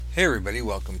Hey everybody,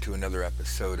 welcome to another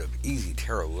episode of Easy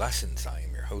Tarot Lessons. I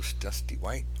am your host, Dusty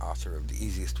White, author of The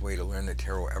Easiest Way to Learn the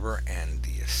Tarot Ever and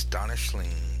the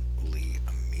astonishingly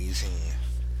amazing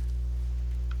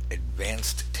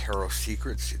Advanced Tarot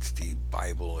Secrets. It's the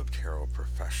Bible of Tarot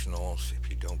Professionals. If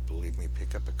you don't believe me,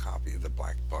 pick up a copy of the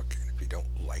Black Book, and if you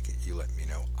don't like it, you let me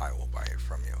know. I will buy it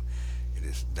from you. It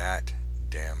is that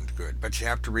damned good. But you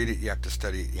have to read it, you have to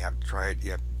study it, you have to try it,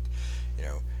 you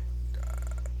know,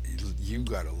 you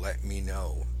got to let me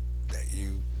know that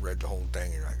you read the whole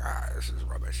thing. You're like, this is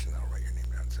rubbish, and I'll write your name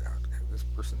down and say, okay, this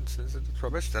person says it's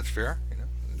rubbish. That's fair, and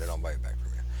then I'll buy it back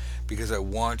from you because I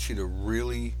want you to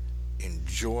really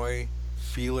enjoy,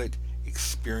 feel it,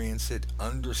 experience it,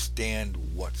 understand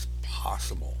what's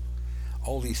possible.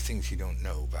 All these things you don't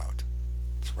know about,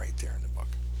 it's right there in the book.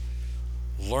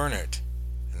 Learn it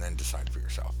and then decide for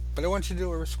yourself. But I want you to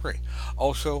do it risk free.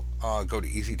 Also, go to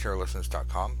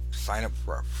easytarolessons.com, sign up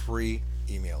for our free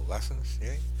email lessons.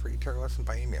 Yay, free tarot lesson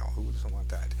by email. Who doesn't want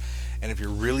that? And if you're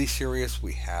really serious,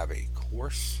 we have a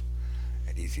course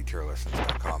at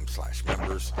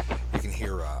easytarolessons.com/members. You can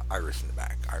hear Iris in the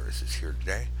back. Iris is here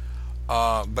today.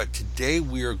 But today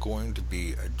we are going to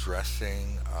be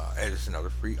addressing, it's another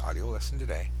free audio lesson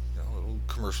today. Little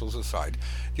commercials aside.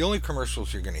 The only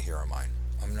commercials you're going to hear are mine.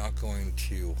 I'm not going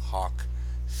to hawk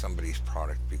somebody's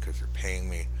product because they're paying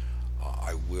me.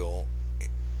 I will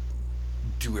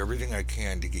do everything I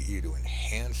can to get you to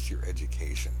enhance your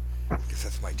education because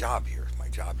that's my job here. My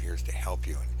job here is to help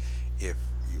you. And if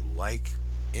you like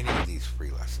any of these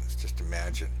free lessons, just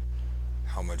imagine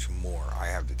how much more I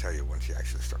have to tell you once you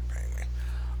actually start paying me.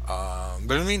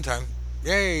 But in the meantime,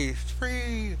 yay, it's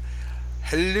free.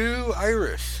 Hello,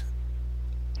 Iris.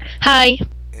 Hi.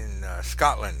 In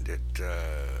Scotland at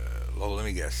let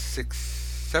me guess,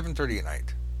 7:30 at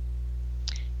night.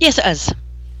 Yes, it is.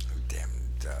 Oh, damn.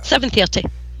 7:30.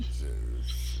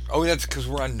 Oh, that's because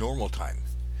we're on normal time.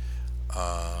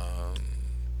 Um,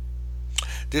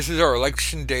 this is our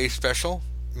election day special,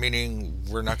 meaning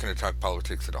we're not going to talk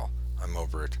politics at all. I'm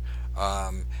over it.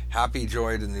 Happy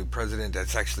joy to the new president.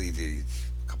 That's actually a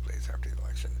couple days after the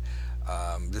election.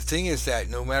 The thing is that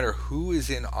no matter who is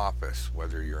in office,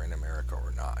 whether you're in America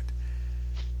or not,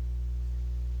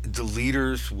 the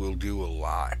leaders will do a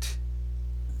lot.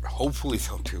 Hopefully,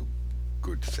 they'll do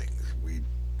good things. We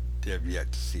have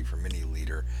yet to see from any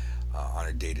leader on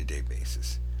a day to day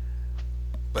basis.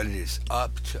 But it is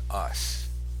up to us.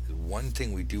 The one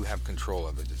thing we do have control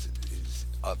of is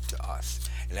up to us.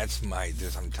 And that's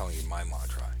I'm telling you, my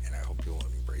mantra, and I hope you'll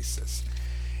embrace this.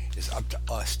 It's up to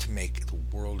us to make the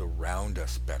world around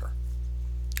us better.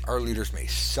 Our leaders may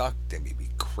suck, they may be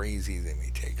crazy, they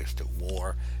may take us to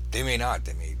war, they may not,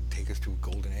 they may take us to a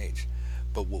golden age.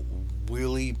 But what will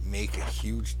really make a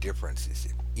huge difference is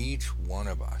if each one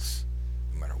of us,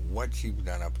 no matter what you've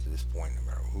done up to this point, no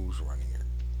matter who's running your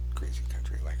crazy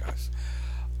country like us,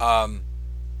 um,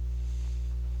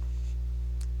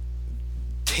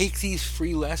 take these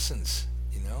free lessons,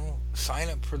 sign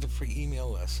up for the free email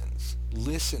lessons,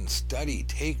 listen, study,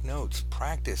 take notes,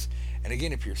 practice. And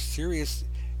again, if you're serious,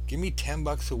 give me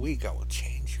 $10 a week. I will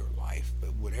change your life.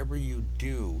 But whatever you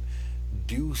do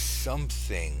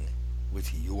something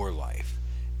with your life.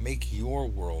 Make your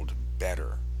world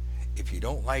better. If you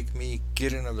don't like me,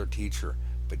 get another teacher.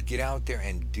 But get out there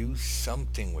and do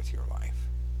something with your life.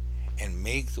 And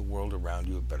make the world around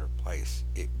you a better place.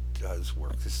 It does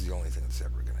work. This is the only thing that's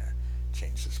ever going to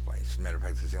change this place. As a matter of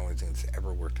fact, it's the only thing that's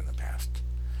ever worked in the past.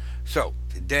 So,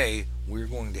 today, we're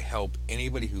going to help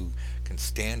anybody who can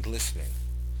stand listening.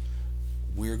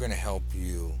 We're going to help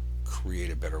you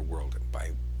create a better world.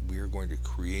 We're going to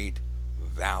create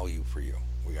value for you.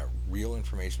 We got real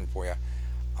information for you.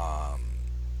 Um,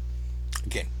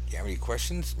 Again, if you have any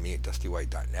questions, me at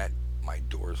dustywhite.net. My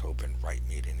door is open. Write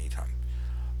me at any time.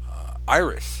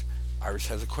 Iris. Iris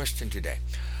has a question today.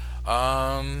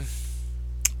 Um,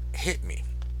 Hit me.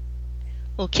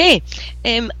 Okay.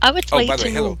 I would Oh, like by the to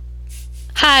way, hello. know.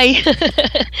 Hi.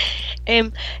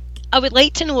 um, I would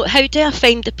like to know, how do I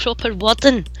find the proper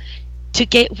wording to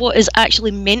get what is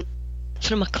actually meant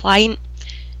from a client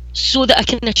so that I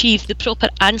can achieve the proper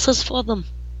answers for them?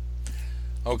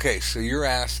 Okay, so you're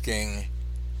asking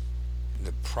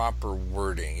the proper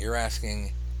wording. You're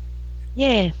asking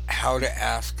Yeah. how to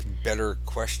ask better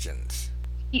questions.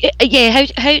 Yeah.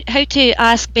 How to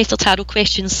ask better tarot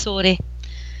questions? Sorry.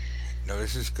 No,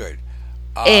 this is good.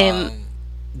 Um. Um,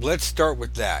 let's start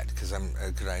with that because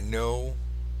I know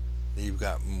that you've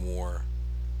got more,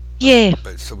 but Yeah.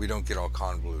 so we don't get all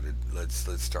convoluted. Let's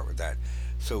start with that.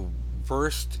 So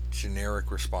first,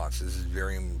 generic response. This is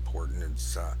very important.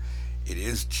 It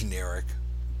is generic,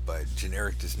 but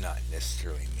generic does not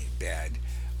necessarily mean bad.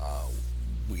 Uh,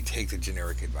 we take the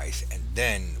generic advice, and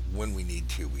then when we need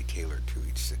to, we tailor it to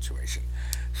each situation.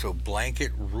 So,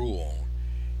 blanket rule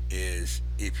is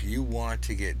if you want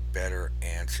to get better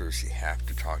answers, you have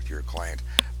to talk to your client.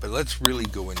 But let's really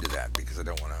go into that because I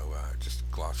don't want to just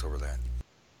gloss over that.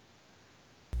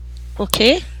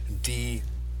 Okay. The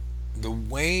the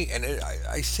way, and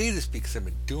I say this because I've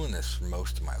been doing this for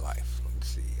most of my life. Let's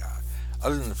see,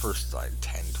 other than the first like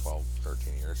 10, 12,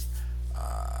 13 years,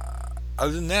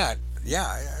 other than that,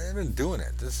 yeah, I've been doing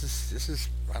it. This is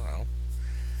I don't know.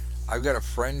 I've got a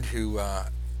friend who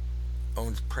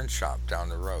owns a print shop down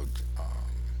the road.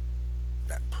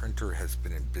 That printer has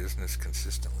been in business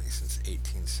consistently since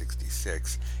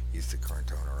 1866. He's the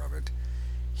current owner of it.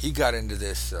 He got into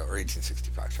this, or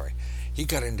 1865, sorry. He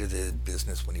got into the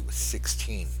business when he was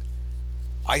 16.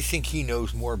 I think he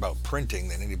knows more about printing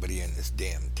than anybody in this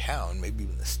damn town, maybe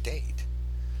even the state.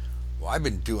 Well, I've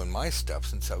been doing my stuff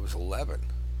since I was 11.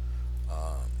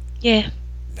 Um, Yeah.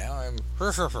 Now I'm.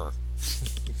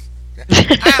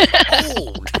 I'm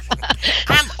old.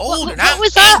 I'm old and What I'm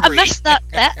was that? I angry. missed that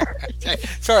bit.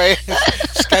 Sorry,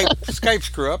 Skype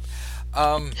screw up.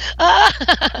 Um, Ah.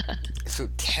 so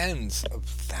tens of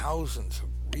thousands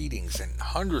of readings and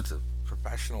hundreds of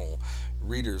professional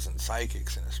readers and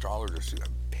psychics and astrologers who have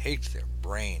picked their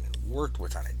brain and worked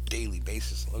with on a daily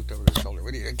basis and looked over their shoulder.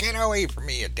 What do you get away from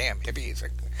me, you damn hippie? It's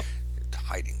like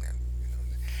hiding them.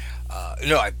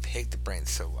 No, I picked the brain,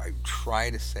 so I try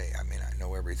to say. I mean, I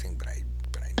know everything, but I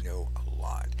know a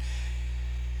lot.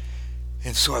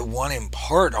 And so I want to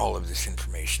impart all of this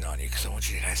information on you because I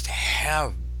want you guys to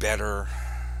have better.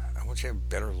 I want you to have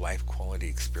better life quality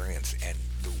experience. And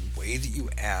the way that you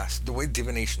ask, the way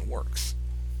divination works,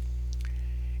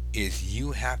 is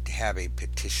you have to have a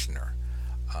petitioner.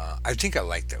 I think I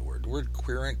like that word. The word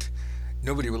querent.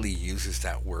 Nobody really uses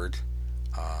that word,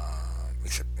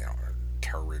 except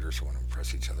tarot readers who want to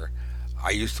impress each other. I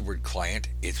use the word client.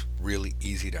 It's really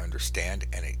easy to understand,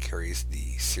 and it carries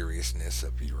the seriousness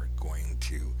of you're going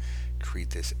to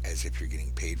treat this as if you're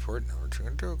getting paid for it. In other words, you're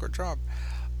going to do a good job.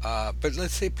 But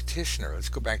let's say petitioner. Let's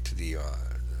go back to the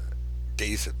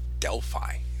days of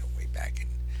Delphi, way back in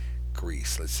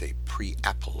Greece. Let's say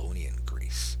pre-Apollonian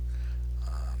Greece.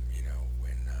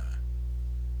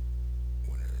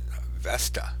 When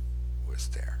Vesta was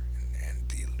there, and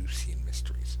the Eleusinian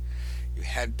mysteries, you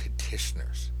had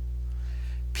petitioners.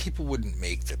 People wouldn't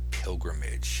make the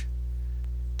pilgrimage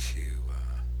to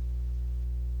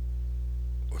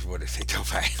what did I say,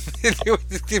 Delphi? They would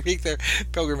just make their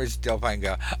pilgrimage to Delphi and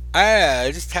go,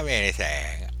 just tell me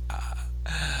anything.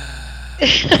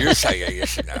 You're psychic, you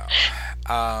should know.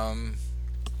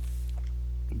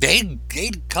 They'd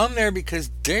come there because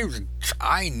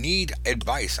I need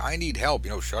advice. I need help.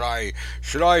 Should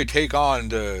I take on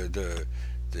this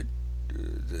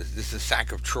is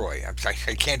sack of Troy. I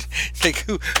can't think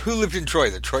who lived in Troy.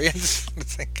 The Troyans.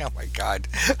 It's like, oh my god,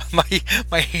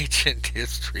 my ancient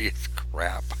history is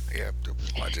crap. I have to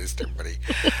apologize to everybody.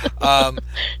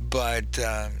 But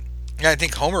I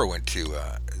think Homer went to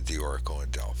the Oracle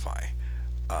at Delphi.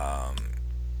 Um,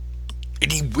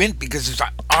 and he went because he's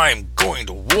like, I'm going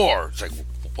to war. It's like,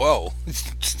 whoa,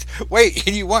 wait,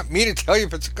 and you want me to tell you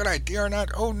if it's a good idea or not?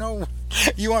 Oh no,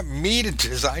 you want me to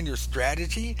design your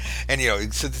strategy? And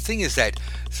so the thing is that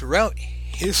throughout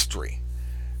history,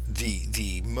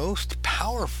 the most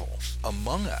powerful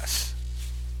among us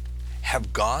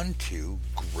have gone to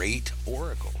great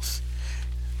oracles.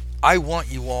 I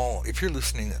want you all, if you're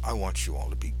listening, I want you all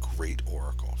to be great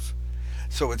oracles.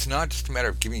 So it's not just a matter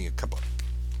of giving you a couple of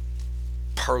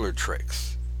parlor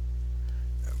tricks.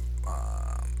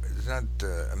 It's not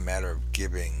a matter of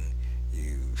giving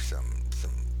you some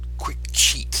quick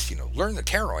cheats. Learn the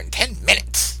tarot in 10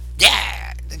 minutes.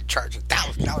 Yeah, then charge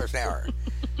 $1,000 an hour.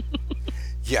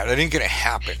 Yeah, that ain't gonna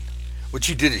happen. What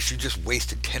you did is you just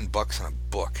wasted $10 on a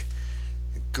book.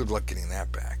 Good luck getting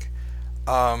that back.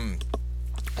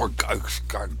 Or God,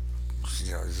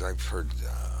 as I've heard,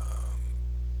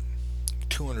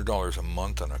 $200 a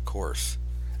month on a course.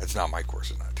 That's not my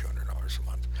course. It's not $200 a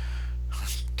month.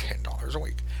 $10 a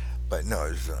week. But no,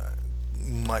 there's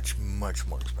much more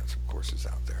expensive courses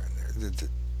out there, and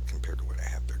compared to what I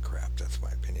have, they're crap. That's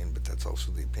my opinion, but that's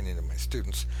also the opinion of my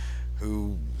students,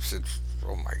 who said,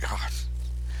 "Oh my God."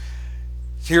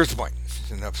 Here's the point.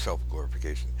 Enough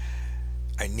self-glorification.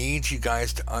 I need you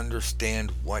guys to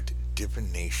understand what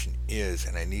divination is,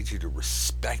 and I need you to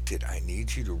respect it. I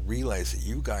need you to realize that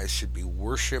you guys should be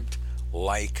worshipped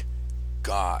like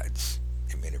gods.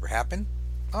 It may never happen.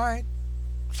 All right,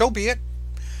 so be it.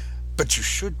 But you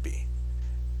should be.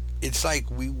 It's like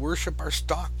we worship our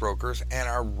stockbrokers and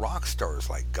our rock stars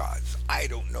like gods. I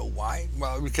don't know why.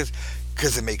 Well, because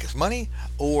because they make us money,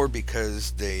 or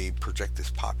because they project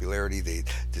this popularity,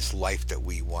 this life that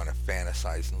we want to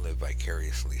fantasize and live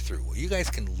vicariously through. Well, you guys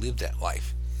can live that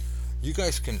life. You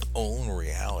guys can own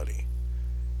reality.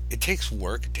 It takes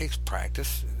work. It takes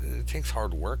practice. It takes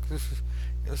hard work.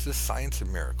 This is science of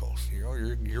miracles.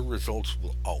 Your results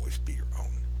will always be your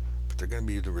own, but they're going to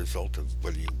be the result of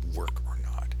whether you work or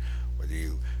not, whether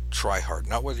you try hard,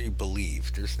 not whether you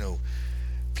believe. There's no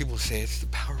People say it's the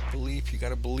power of belief. You got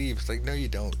to believe. It's like, no, you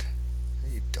don't.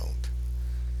 No, you don't.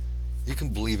 You can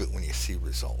believe it when you see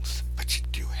results, but you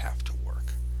do have to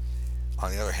work.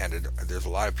 On the other hand, there's a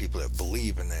lot of people that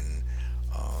believe and then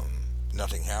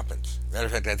nothing happens. Matter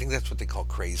of fact, I think that's what they call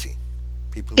crazy.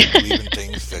 People who believe in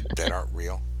things that aren't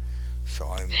real. So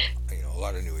a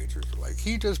lot of New Agers are like,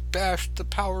 he just bashed the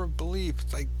power of belief.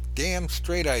 It's like, damn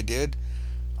straight I did.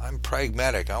 I'm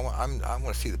pragmatic. I want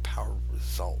to see the power of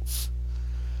results.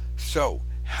 So,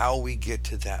 how we get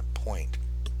to that point?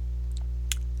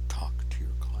 Talk to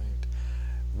your client.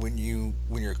 When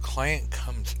your client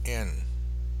comes in,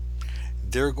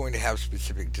 they're going to have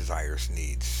specific desires,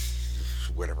 needs,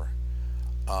 whatever.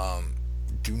 Um,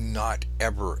 do not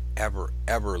ever, ever,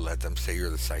 ever let them say you're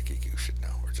the psychic. You should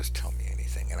know, or just tell me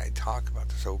anything. And I talk about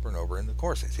this over and over in the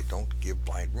course. I say don't give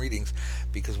blind readings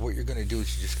because what you're going to do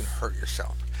is you're just going to hurt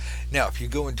yourself. Now, if you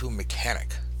go into a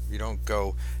mechanic, you don't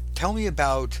go, tell me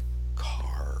about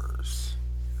cars.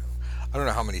 I don't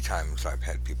know how many times I've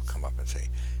had people come up and say,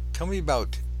 tell me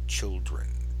about children.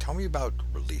 Tell me about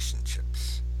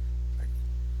relationships. Like,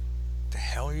 the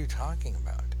hell are you talking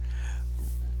about?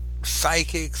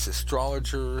 Psychics,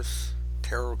 astrologers,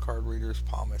 tarot card readers,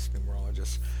 palmists,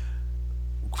 numerologists,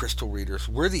 crystal readers.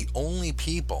 We're the only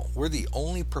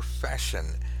profession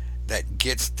that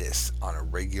gets this on a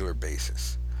regular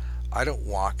basis. I don't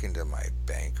walk into my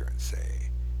banker and say,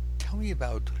 tell me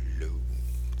about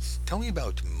loans. Tell me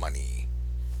about money.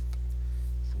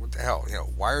 What the hell?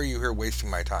 Why are you here wasting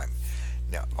my time?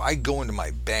 Now, if I go into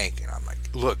my bank and I'm like,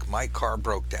 look, my car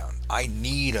broke down. I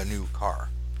need a new car.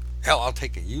 Hell, I'll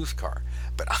take a used car.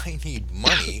 But I need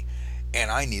money and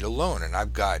I need a loan. And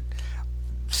I've got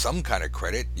some kind of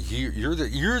credit. You're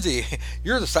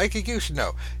the psychic. You should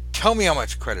know. Tell me how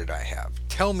much credit I have.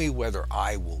 Tell me whether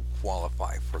I will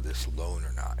qualify for this loan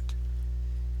or not.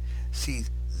 See,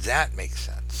 that makes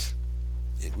sense.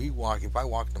 If I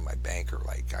walk into my banker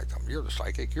like I tell him, you're the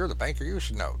psychic, you're the banker, you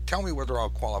should know. Tell me whether I'll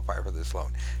qualify for this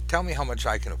loan. Tell me how much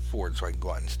I can afford so I can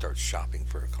go out and start shopping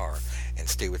for a car and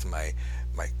stay with my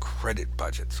credit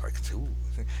budget so I can say, ooh,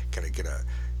 can I get a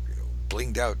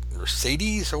blinged out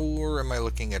Mercedes, or am I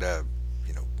looking at a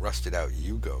rusted out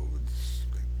Yugo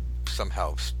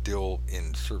somehow still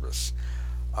in service?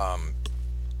 Um,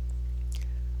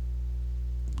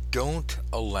 don't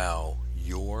allow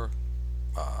your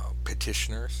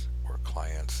petitioners or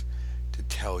clients to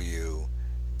tell you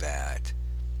that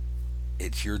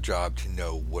it's your job to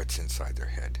know what's inside their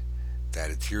head,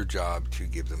 that it's your job to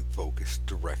give them focus,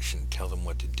 direction, tell them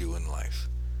what to do in life.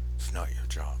 It's not your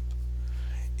job.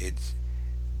 It's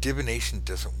Divination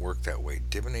doesn't work that way.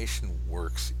 Divination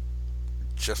works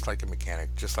just like a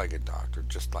mechanic, just like a doctor,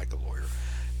 just like a lawyer.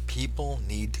 People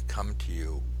need to come to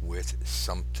you with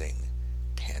something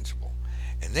tangible.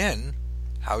 And then,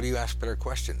 how do you ask better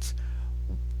questions?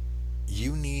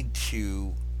 You need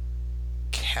to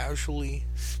casually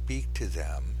speak to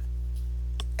them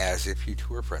as if you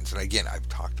two are friends. And again, I've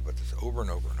talked about this over and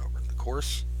over and over in the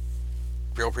course.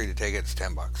 Feel free to take it. It's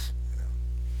 $10.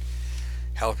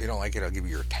 Hell, if you don't like it, I'll give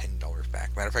you your $10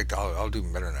 back. Matter of fact, I'll do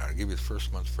better than that. I'll give you the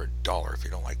first month for $1. If you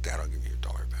don't like that, I'll give you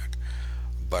 $1 back.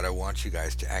 But I want you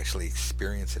guys to actually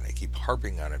experience it. And I keep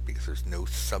harping on it because there's no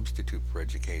substitute for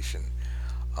education,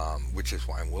 which is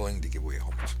why I'm willing to give away a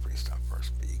whole bunch of free stuff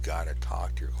first. But you got to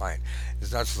talk to your client.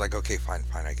 It's not just like, okay, fine,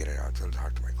 I get it. I'll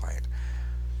talk to my client.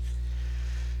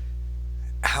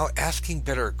 How asking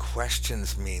better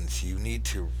questions means you need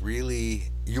to really,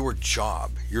 your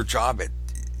job at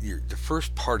the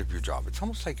first part of your job, it's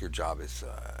almost like your job is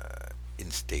in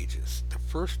stages. The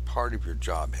first part of your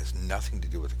job has nothing to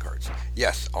do with the cards.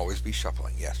 Yes, always be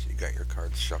shuffling. Yes, you got your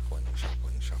cards shuffling.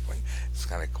 It's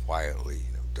kind of quietly,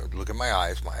 don't look at my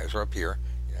eyes. My eyes are up here.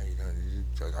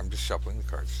 I'm just shuffling the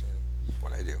cards. That's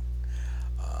what I do.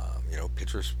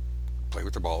 Pitchers play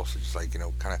with the ball, so just like,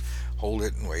 kind of hold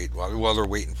it and wait while they're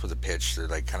waiting for the pitch. They're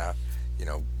like kind of,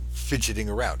 fidgeting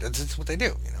around. That's what they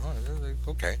do. They're like,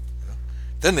 okay.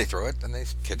 Then they throw it, then they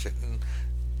catch it and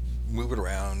move it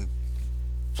around,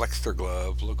 flex their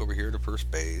glove, look over here to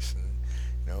first base,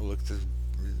 and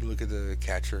look at the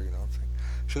catcher.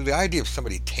 So the idea of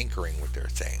somebody tinkering with their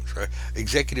things,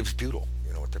 executives doodle,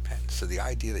 with their pens. So the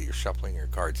idea that you're shuffling your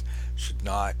cards should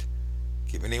not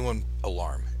give anyone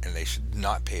alarm, and they should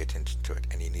not pay attention to it.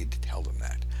 And you need to tell them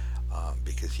that,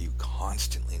 because you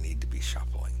constantly need to be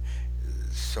shuffling.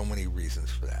 There's so many reasons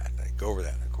for that. I go over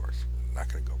that, of course. I'm not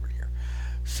going to go over it here.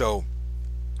 So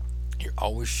you're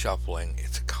always shuffling.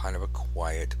 It's a kind of a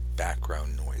quiet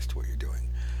background noise to what you're doing.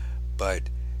 But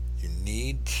you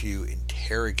need to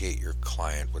interrogate your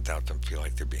client without them feel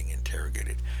like they're being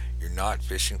interrogated. You're not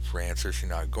fishing for answers.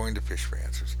 You're not going to fish for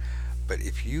answers. But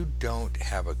if you don't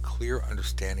have a clear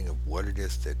understanding of what it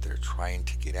is that they're trying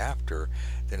to get after,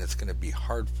 then it's going to be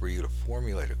hard for you to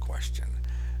formulate a question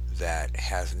that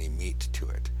has any meat to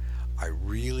it.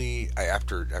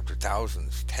 After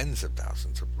thousands, tens of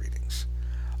thousands of readings,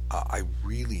 I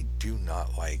really do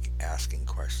not like asking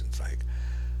questions like,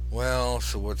 well,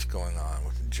 so what's going on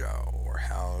with Joe? Or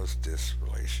how's this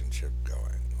relationship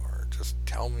going? Or just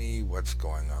tell me what's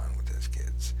going on with his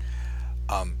kids.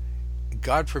 Um,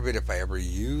 God forbid if I ever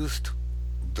used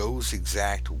those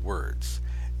exact words,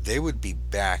 they would be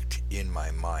backed in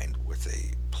my mind with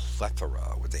a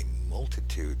plethora, with a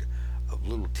multitude of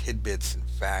little tidbits and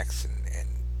facts and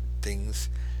things,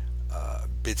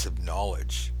 bits of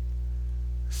knowledge,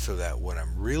 so that what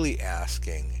I'm really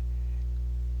asking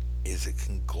is a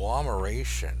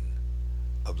conglomeration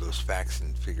of those facts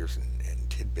and figures and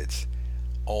tidbits,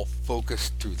 all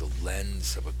focused through the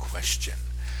lens of a question.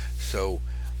 So,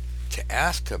 to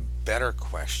ask a better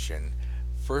question,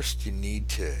 first you need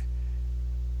to.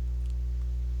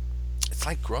 It's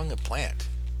like growing a plant.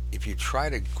 If you try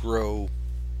to grow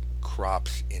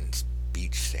crops in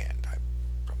beach sand, I'm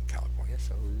from California,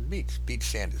 so beach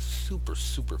sand is super,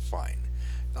 super fine.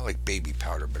 Not like baby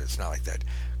powder, but it's not like that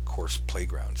coarse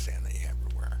playground sand that you have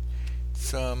everywhere.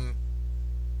 It's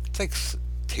like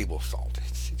table salt.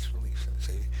 It's really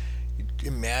so. You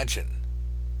imagine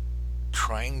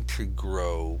trying to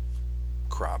grow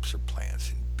crops or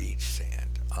plants in beach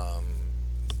sand.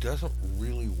 Doesn't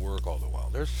really work all that well.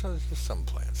 There's some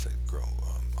plants that grow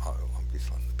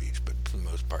obviously on the beach, but for the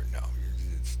most part, no,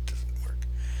 it doesn't work.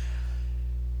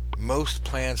 Most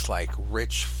plants like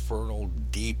rich, fertile,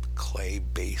 deep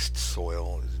clay-based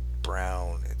soil is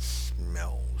brown. It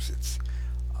smells.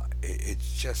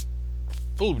 It's just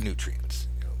full of nutrients.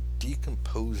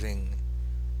 Decomposing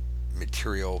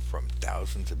material from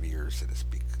thousands of years that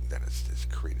has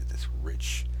created this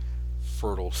rich,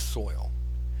 fertile soil.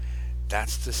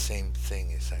 That's the same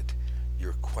thing. Is that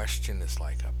your question is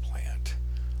like a plant.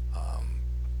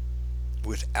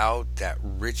 Without that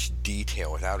rich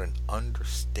detail, without an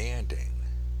understanding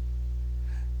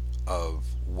of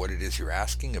what it is you're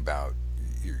asking about,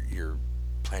 you're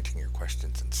planting your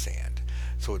questions in sand.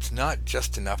 So it's not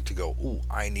just enough to go, "Ooh,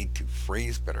 I need to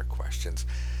phrase better questions."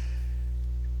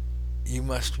 You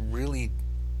must really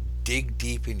dig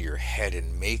deep into your head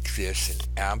and make this an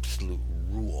absolute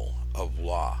rule of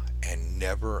law and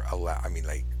never allow,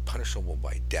 like punishable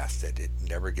by death, that it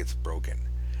never gets broken.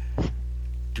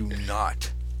 Do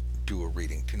not do a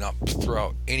reading. Do not throw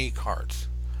out any cards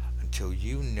until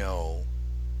you know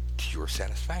to your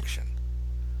satisfaction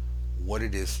what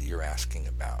it is that you're asking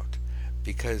about.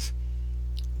 Because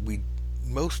we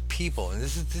most people, and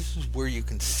this is where you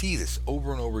can see this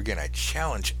over and over again. I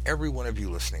challenge every one of you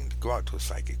listening to go out to a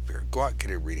psychic fair, go out and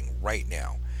get a reading right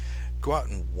now, go out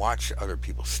and watch other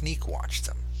people, sneak watch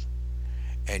them,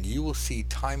 and you will see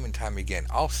time and time again.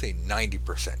 I'll say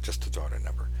 90%, just to throw out a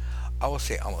number. I will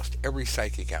say almost every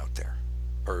psychic out there,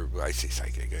 or I say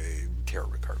psychic, a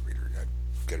tarot card reader.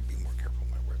 I've got to be more careful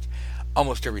with my words.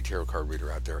 Almost every tarot card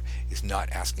reader out there is not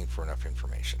asking for enough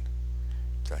information.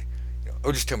 So,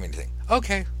 oh, just tell me anything.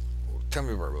 Okay. Well, tell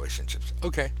me about relationships.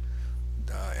 Okay.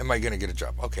 Am I going to get a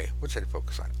job? Okay. What should I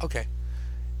focus on? Okay.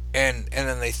 And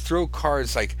then they throw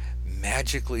cards like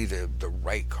magically the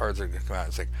right cards are going to come out.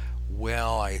 It's like,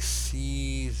 well, I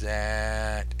see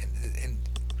that, and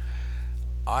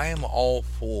I am all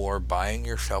for buying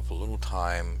yourself a little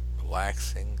time,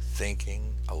 relaxing,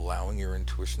 thinking, allowing your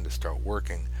intuition to start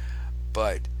working,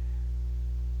 but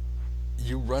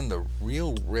you run the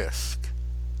real risk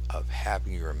of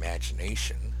having your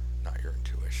imagination, not your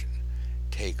intuition,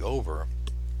 take over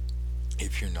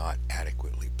if you're not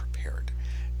adequately prepared.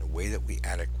 The way that we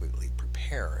adequately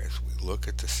prepare is we look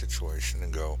at the situation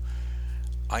and go,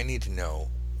 I need to know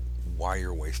why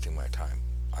you're wasting my time.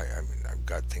 I've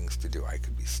got things to do. I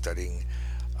could be studying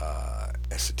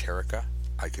esoterica.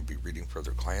 I could be reading for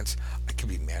other clients. I could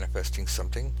be manifesting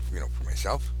something, for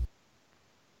myself.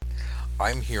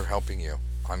 I'm here helping you.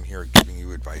 I'm here giving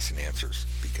you advice and answers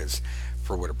because,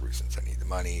 for whatever reasons, I need the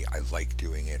money. I like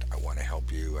doing it. I want to help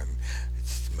you.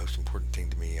 It's the most important thing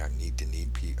to me. I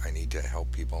need to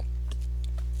help people.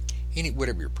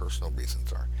 Whatever your personal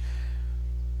reasons are.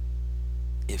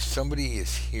 if somebody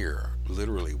is here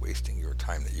literally wasting your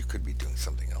time that you could be doing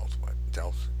something else with,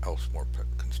 else more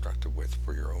constructive with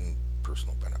for your own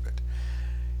personal benefit,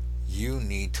 you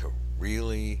need to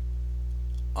really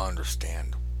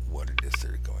understand what it is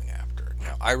they're going after.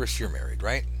 Now, Iris, you're married,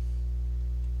 right?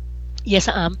 Yes,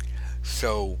 I am.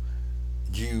 So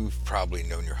you've probably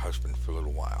known your husband for a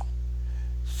little while.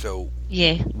 So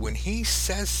Yeah. when he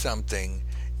says something,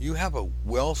 you have a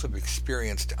wealth of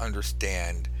experience to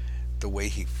understand the way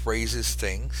he phrases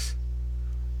things.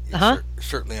 You Uh huh.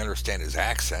 certainly understand his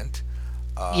accent.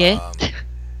 Yeah. Um,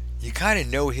 you kind of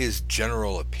know his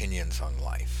general opinions on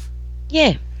life.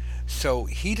 Yeah. So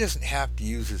he doesn't have to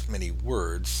use as many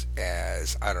words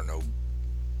as, I don't know,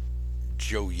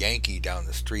 Joe Yankee down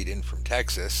the street in from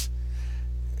Texas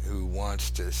who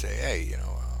wants to say, hey,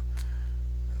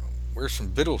 where's some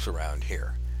biddles around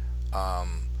here?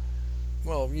 Um,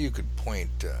 well, you could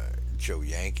point Joe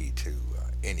Yankee to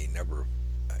any number of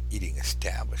eating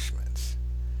establishments,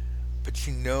 but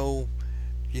you know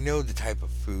the type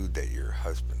of food that your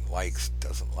husband likes,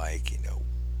 doesn't like.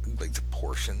 Like the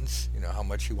portions. You know how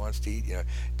much he wants to eat.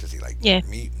 Does he like more Yeah.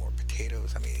 meat, more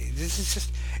potatoes? I mean, this is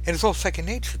just, and it's all second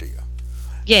nature to you.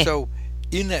 Yeah. So,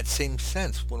 in that same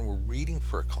sense, when we're reading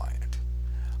for a client,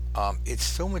 it's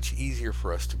so much easier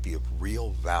for us to be of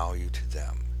real value to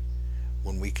them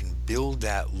when we can build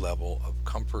that level of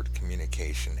comfort,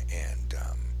 communication, and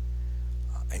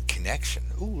connection.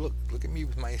 Ooh, look at me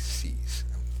with my C's.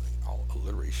 I'm all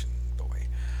alliteration boy.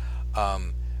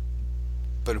 Um,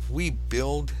 but if we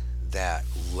build that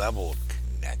level of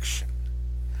connection,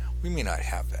 we may not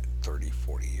have that 30,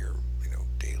 40 year,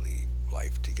 daily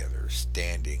life together,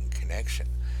 standing connection.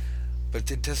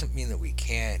 But it doesn't mean that we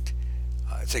can't.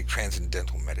 It's like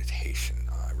transcendental meditation.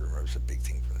 I remember it was a big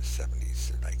thing from the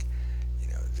 70s. Like,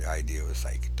 the idea was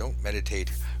like, don't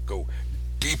meditate, go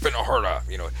deep in a harda.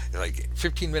 Like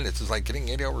 15 minutes is like getting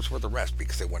 8 hours worth of rest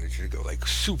because they wanted you to go like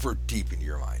super deep into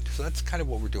your mind. So that's kind of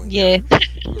what we're doing here. Yeah.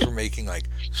 Is we're making like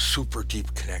super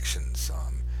deep connections.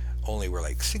 Only we're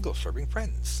like single serving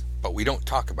friends, but we don't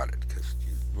talk about it because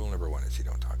rule number one is you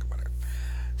don't talk about it.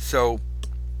 So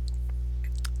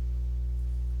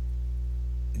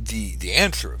the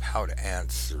answer of how to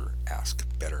ask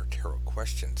better tarot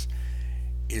questions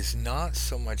is not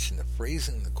so much in the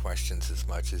phrasing of the questions as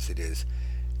much as it is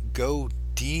go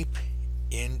deep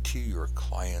into your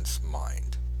client's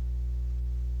mind.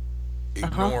 Uh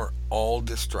huh. Ignore all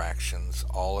distractions,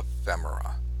 all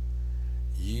ephemera.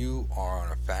 You are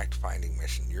on a fact-finding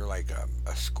mission. You're like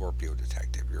a Scorpio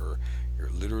detective. You're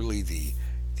literally the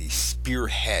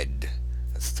spearhead.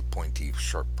 That's the pointy,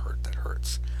 sharp part that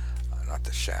hurts, not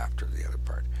the shaft or the other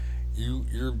part.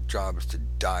 Your job is to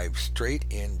dive straight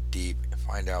in deep and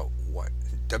find out what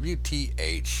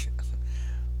WTH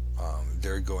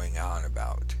they're going on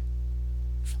about.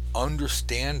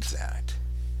 Understand that,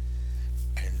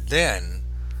 and then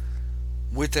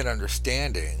with that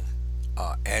understanding,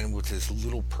 and with as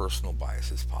little personal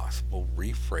bias as possible,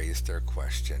 rephrase their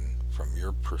question from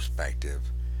your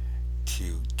perspective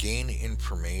to gain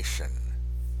information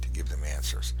to give them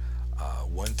answers.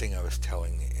 One thing I was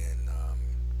telling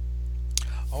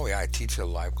oh yeah, I teach a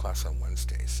live class on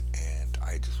Wednesdays, and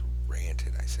I just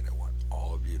ranted. I said I want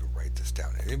all of you to write this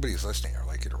down. Anybody who's listening, I'd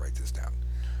like you to write this down.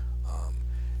 Um,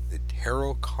 the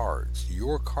tarot cards,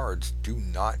 your cards, do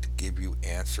not give you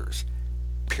answers.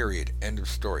 Period. End of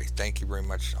story. Thank you very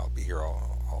much. I'll be here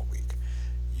all week.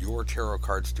 Your tarot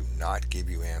cards do not give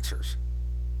you answers.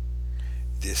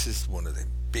 This is one of the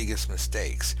biggest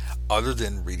mistakes, other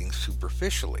than reading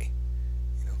superficially.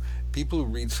 You know, People who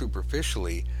read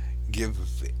superficially give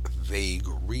vague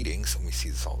readings, and we see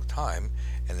this all the time,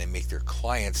 and they make their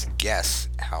clients guess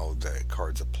how the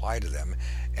cards apply to them.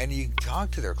 And you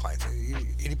talk to their clients.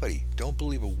 Anybody, don't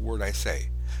believe a word I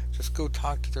say. Just go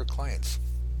talk to their clients.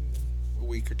 A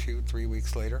week or two, 3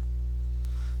 weeks later,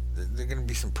 they're going to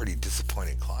be some pretty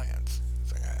disappointed clients.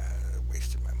 It's like, I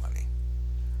wasted my money.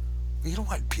 Well, you don't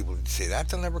want people to say that.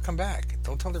 They'll never come back.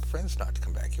 Don't tell their friends not to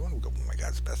come back. You want to go, oh my God,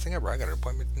 it's the best thing ever. I got an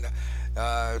appointment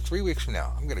 3 weeks from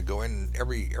now. I'm going to go in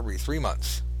every 3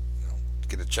 months, to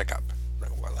get a checkup.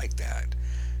 Like, oh, I like that.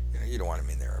 You don't want them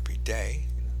in there every day.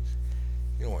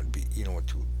 You don't want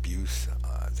to abuse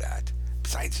that.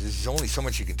 Besides, there's only so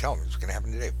much you can tell them. What's going to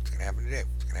happen today? What's going to happen today?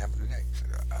 What's going to happen today?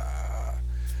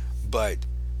 But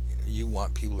you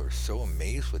want people who are so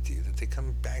amazed with you that they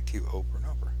come back to you over and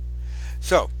over.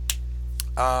 So,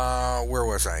 where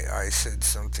was I? I said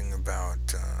something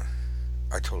about.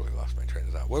 I totally lost my train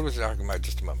of thought. What was I talking about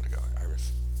just a moment ago,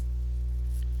 Iris?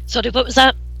 Sorry, what was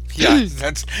that? Yeah,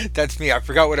 that's me. I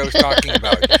forgot what I was talking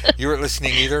about. You weren't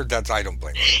listening either. That's I don't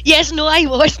blame you. Yes, no, I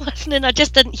was listening. I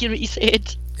just didn't hear what you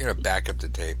said. You're gonna back up the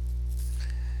tape.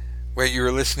 Wait, you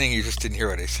were listening. You just didn't hear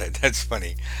what I said. That's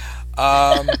funny.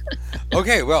 Um,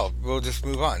 okay, well, we'll just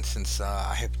move on since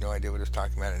I have no idea what I was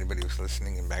talking about. Anybody who's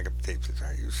listening and back up the tape says,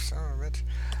 "Are you son of a bitch?"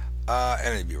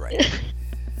 And they'd be right.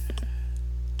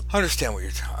 Understand what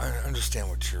understand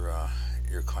what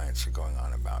your clients are going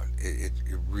on about. It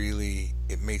really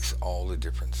it makes all the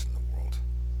difference in the world.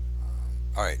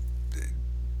 All right,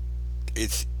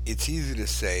 it's easy to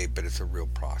say, but it's a real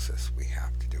process. We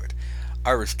have to do it.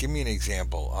 Iris, give me an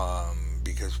example,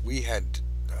 because we had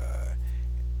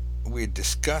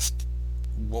discussed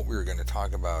what we were going to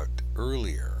talk about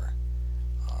earlier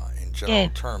in Yeah, general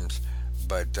terms,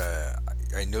 but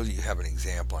I know that you have an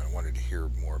example. And I wanted to hear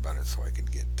more about it so I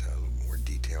could get a little more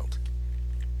detailed.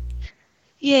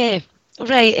 yeah.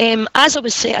 Right. As I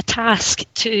was set a task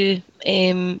to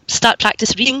start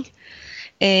practice reading,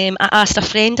 I asked a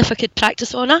friend if I could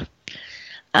practice on her,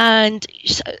 and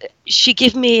she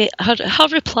gave me her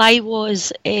reply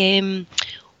was,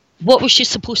 "What was she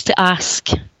supposed to ask?"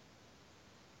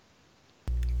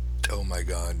 Oh my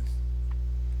God.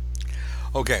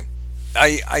 Okay,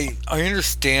 I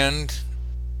understand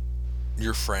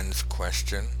your friend's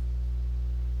question,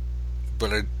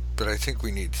 but I think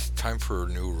we need time for a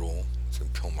new rule. It's in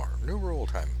Pilmar. New rule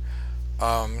time.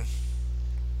 Um,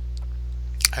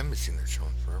 I haven't seen that show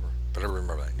in forever, but I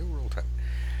remember that new rule time.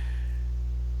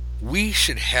 We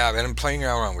should have, and I'm playing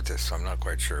around with this, so I'm not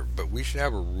quite sure, but we should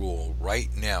have a rule right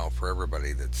now for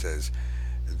everybody that says,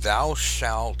 "Thou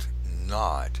shalt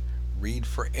not read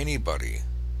for anybody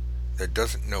that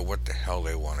doesn't know what the hell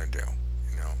they want to do."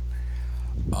 You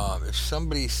know, if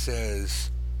somebody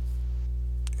says,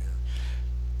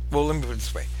 well, let me put it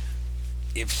this way: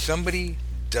 if somebody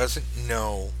doesn't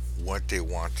know what they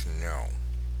want to know,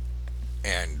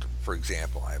 and for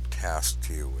example, I've tasked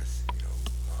you with,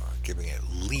 giving at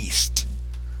least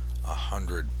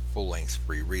 100 full-length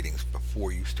free readings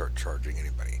before you start charging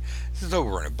anybody. This is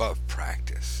over and above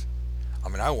practice. I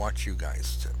mean, I want you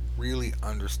guys to really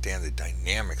understand the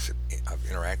dynamics of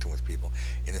interacting with people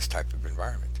in this type of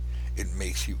environment. It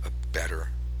makes you a better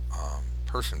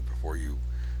person before you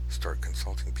start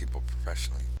consulting people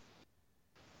professionally.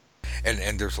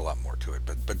 And there's a lot more to it,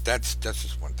 but that's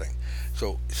just one thing.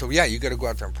 So yeah, you got to go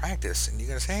out there and practice, and you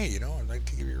got to say, hey, I'd like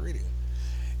to give you a reading.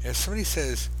 And if somebody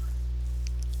says,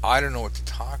 I don't know what to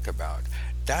talk about,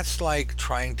 that's like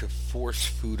trying to force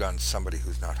food on somebody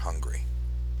who's not hungry.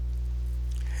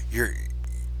 You're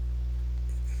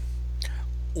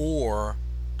or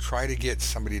try to get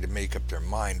somebody to make up their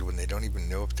mind when they don't even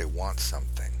know if they want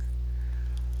something.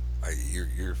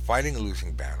 You're fighting a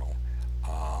losing battle.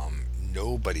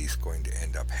 Nobody's going to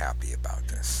end up happy about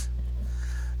this.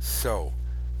 So,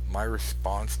 my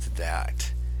response to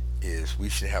that is we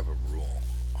should have a rule.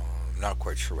 I'm not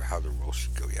quite sure how the rule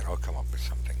should go yet. I'll come up with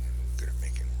something. I'm good at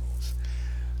making rules.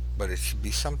 But it should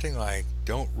be something like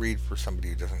don't read for somebody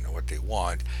who doesn't know what they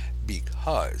want,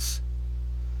 because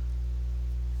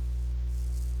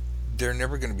they're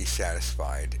never going to be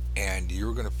satisfied, and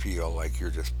you're going to feel like you're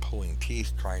just pulling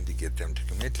teeth trying to get them to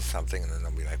commit to something, and then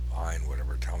they'll be like, fine,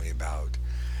 whatever, tell me about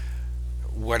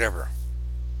whatever.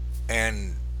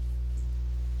 And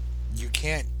you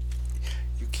can't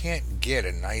get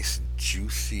a nice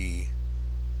juicy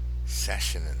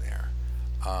session in there.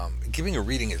 Giving a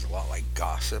reading is a lot like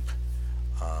gossip.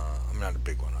 I'm not a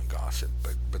big one on gossip,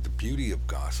 but the beauty of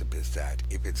gossip is that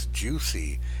if it's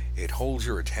juicy, it holds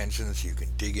your attention, so you can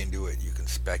dig into it, you can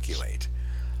speculate.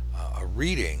 A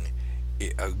reading,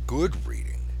 a good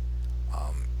reading,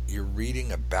 you're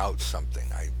reading about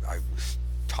something. I was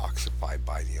toxified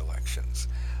by the elections,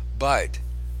 but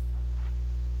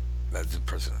that's the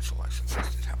presidential elections that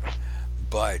did happen.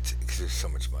 But because there's so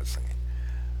much mudslinging,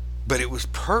 but it was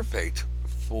perfect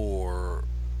for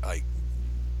like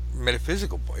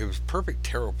metaphysical point. It was perfect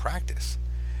tarot practice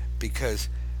because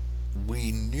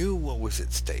we knew what was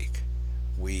at stake.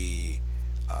 We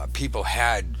people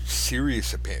had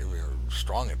serious opinions,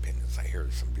 strong opinions. I hear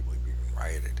some people have even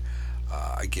rioted.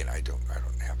 Again, I don't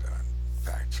have that on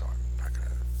fact, so I'm not going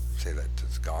to say that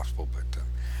it's gospel. But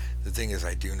the thing is,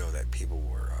 I do know that people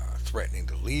were threatening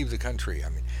to leave the country. I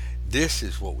mean, this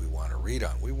is what we want to read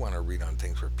on. We want to read on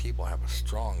things where people have a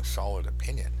strong, solid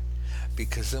opinion,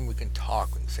 because then we can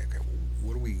talk. We can say, okay, well,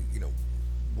 what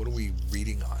are we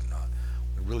reading on?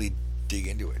 We really dig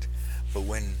into it. But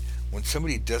when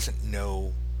somebody doesn't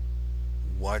know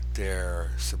what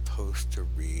they're supposed to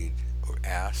read or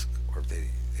ask, or if they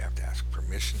have to ask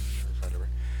permission or whatever,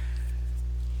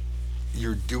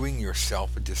 you're doing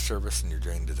yourself a disservice and you're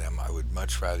doing to them. I would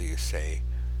much rather you say,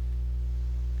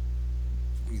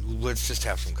 let's just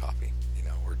have some coffee,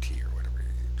 or tea or whatever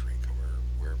you drink or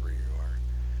wherever you are.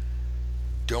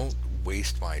 Don't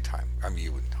waste my time. I mean,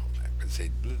 you wouldn't tell them that, but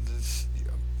say, let's,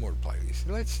 more politely, say,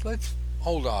 let's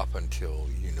hold off until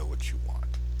you know what you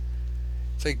want.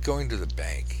 It's like going to the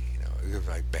bank, give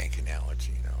my bank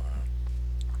analogy,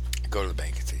 go to the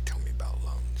bank and say, tell me about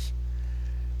loans.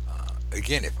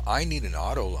 Again, if I need an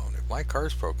auto loan, if my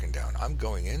car's broken down, I'm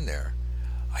going in there.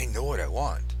 I know what I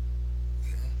want.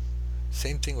 You know?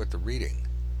 Same thing with the reading.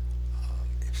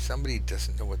 If somebody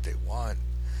doesn't know what they want,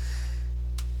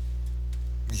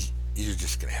 you're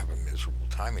just going to have a miserable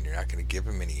time, and you're not going to give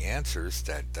them any answers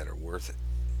that are worth it.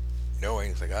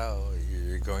 Knowing it's like, oh,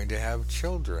 you're going to have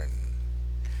children.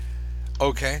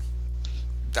 Okay,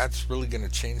 that's really going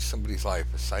to change somebody's life.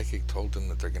 A psychic told them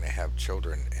that they're going to have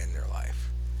children in their life.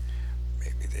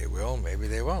 Maybe they will, maybe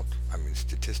they won't. I mean,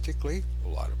 statistically, a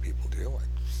lot of people do.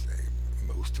 I'd say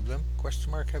most of them, question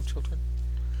mark, have children.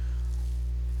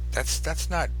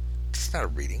 That's not a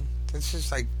reading. That's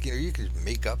just like, you can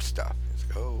make up stuff. It's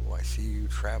like, oh, I see you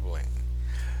traveling.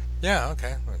 Yeah,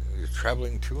 okay. You're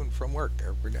traveling to and from work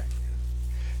every day.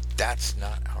 That's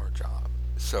not our job.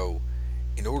 So,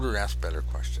 in order to ask better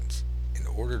questions, in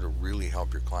order to really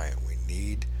help your client, we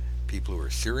need people who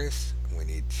are serious, and we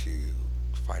need to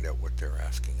find out what they're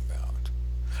asking about.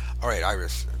 All right,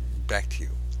 Iris, back to you.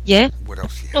 Yeah. What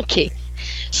else do you have for Okay. me?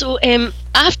 So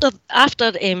after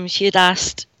she had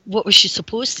asked what was she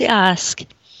supposed to ask,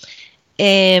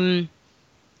 um,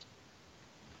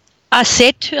 I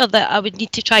said to her that I would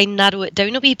need to try and narrow it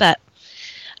down a wee bit,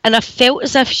 and I felt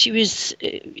as if she was.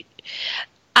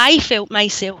 I felt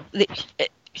myself that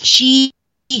she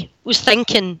was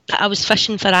thinking that I was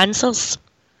fishing for answers.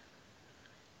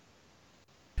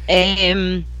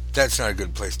 That's not a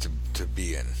good place to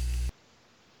be in.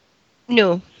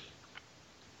 No.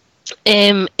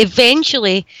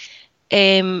 Eventually,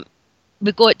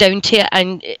 we got down to it,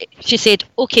 and she said,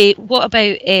 "Okay, what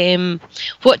about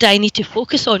what do I need to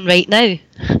focus on right now?"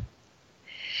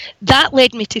 That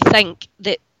led me to think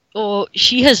that, oh,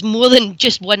 she has more than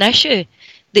just one issue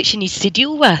that she needs to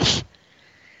deal with.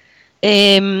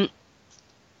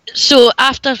 So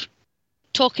after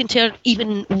talking to her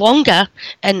even longer,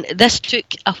 and this took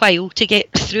a while to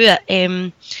get through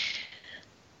it,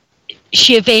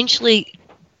 she eventually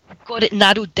got it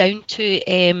narrowed down to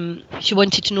she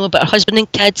wanted to know about her husband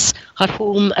and kids, her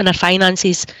home and her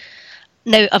finances.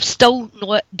 Now, I've still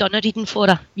not done a reading for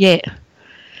her yet,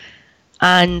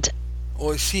 and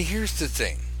Well, see, here's the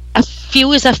thing. I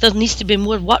feel as if there needs to be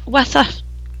more work with her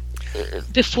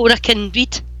before I can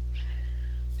read.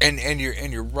 And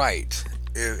you're right.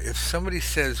 If somebody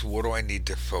says, "What do I need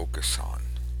to focus on?"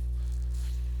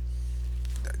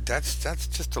 That's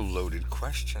just a loaded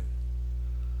question.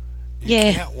 You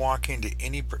Yeah, can't walk into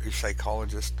any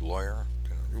psychologist, lawyer.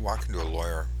 You walk into a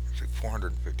lawyer. It's like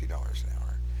 $450 an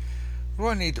hour. What do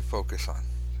I need to focus on?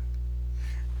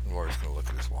 The lawyer's going to look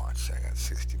at his watch. Say, I got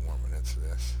 60 more minutes of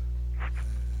this.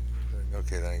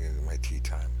 Okay, then I get my tea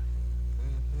time.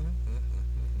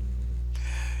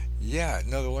 Yeah,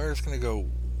 no, the lawyer's going to go,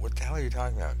 what the hell are you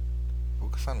talking about?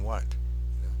 Focus on what?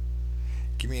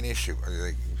 Give me an issue. Are they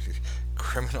like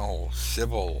criminal,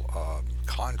 civil,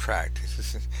 contract?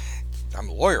 I'm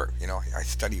a lawyer, I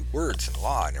study words and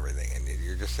law and everything, and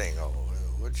you're just saying, oh,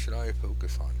 what should I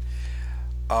focus on?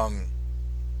 Um,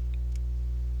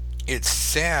 it's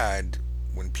sad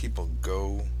when people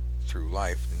go through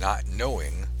life not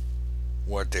knowing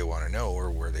what they want to know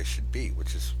or where they should be,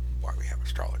 which is why we have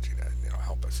astrology to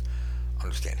help us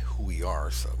understand who we are,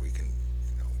 so that we can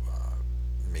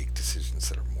make decisions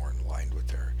that are more in line with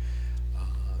their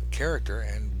character,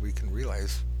 and we can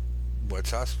realize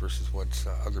what's us versus what's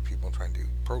other people trying to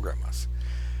program us.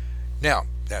 Now,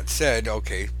 that said,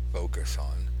 okay, focus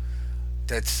on.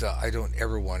 That's I don't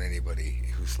ever want anybody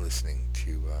who's listening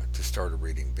to start a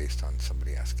reading based on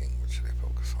somebody asking what should I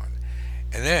focus on.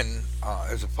 And then,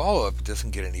 as a follow-up, it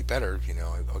doesn't get any better.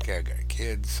 Okay, I got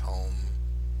kids, home.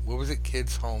 What was it?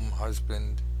 Kids, home,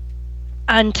 husband,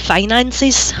 and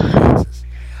finances. finances.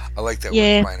 I like that word,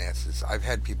 Yeah, finances. I've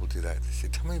had people do that. They say,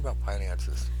 "Tell me about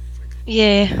finances." It's like,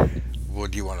 yeah. well,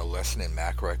 do you want a lesson in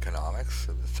macroeconomics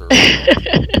of the third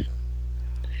world?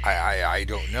 I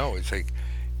don't know. It's like,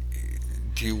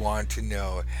 do you want to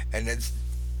know? And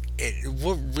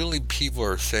what really people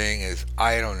are saying is,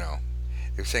 I don't know.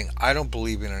 They're saying, I don't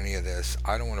believe in any of this.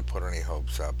 I don't want to put any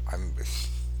hopes up. I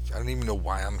don't even know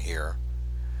why I'm here.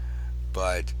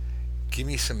 But give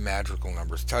me some magical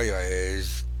numbers. Tell you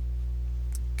is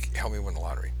help me win the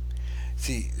lottery.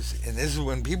 See, and this is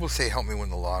when people say help me win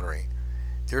the lottery.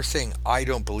 They're saying, I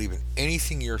don't believe in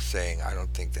anything you're saying. I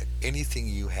don't think that anything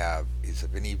you have is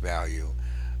of any value,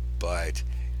 but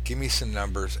give me some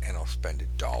numbers and I'll spend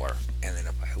 $1. And then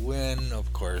if I win,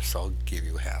 of course, I'll give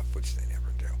you half, which they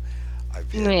never do. I've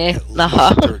had Yeah. at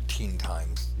Uh-huh. least 13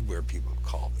 times where people have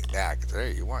called me back and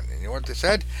said, hey, you want? And you know what they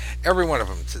said? Every one of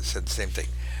them said the same thing.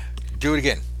 Do it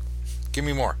again. Give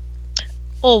me more.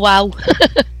 Oh wow.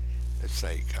 It's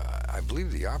like, I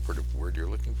believe the operative word you're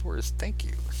looking for is thank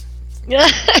you.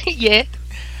 Yeah.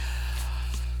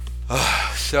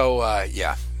 So,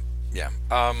 yeah, yeah.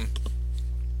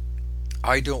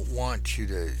 I don't want you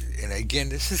to, and again,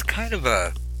 this is kind of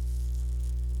a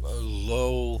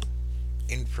low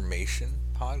information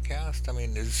podcast. I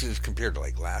mean, this is compared to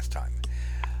like last time.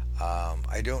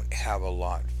 I don't have a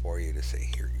lot for you to say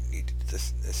here. You need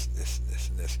this, this, this, this,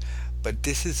 and this. But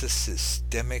this is a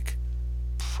systemic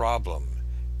problem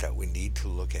that we need to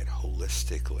look at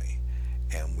holistically.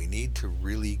 And we need to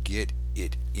really get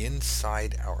it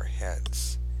inside our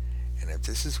heads. And if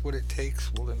this is what it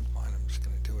takes, well, then fine. I'm just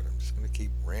going to do it. I'm just going to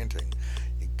keep ranting.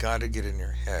 You got to get in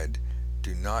your head.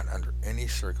 Do not, under any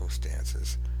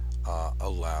circumstances,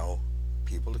 allow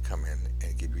people to come in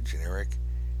and give you generic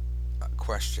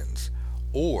questions,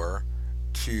 or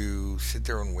to sit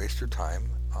there and waste your time,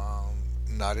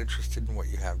 not interested in what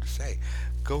you have to say.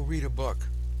 Go read a book.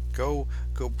 Go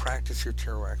practice your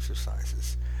tarot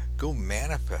exercises. Go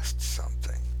manifest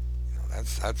something. That's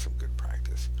some good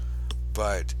practice.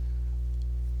 But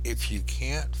if you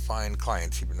can't find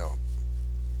clients, even though,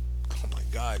 oh my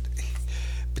God,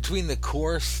 between the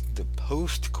course, the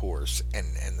post course, and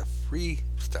the free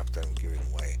stuff that I'm giving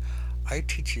away, I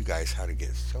teach you guys how to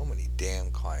get so many damn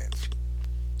clients.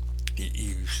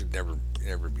 You should never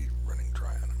be running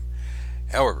dry on them.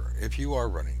 However, if you are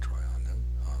running dry on them,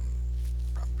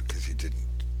 probably because you didn't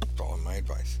follow my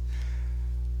advice,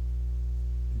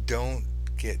 don't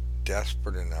get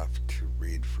desperate enough to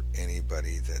read for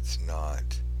anybody that's not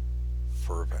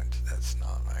fervent. That's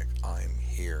not like, I'm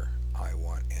here, I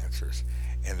want answers,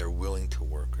 and they're willing to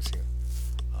work with you.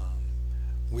 Um,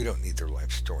 we don't need their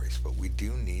life stories, but we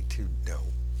do need to know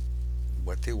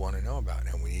what they want to know about,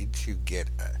 and we need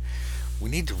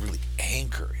to really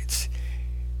anchor.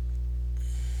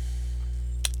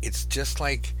 It's just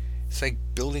like it's like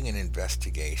building an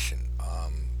investigation.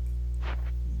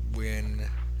 When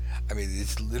I mean,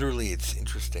 it's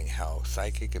interesting how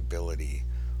psychic ability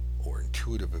or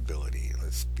intuitive ability,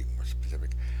 let's be more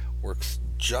specific, works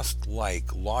just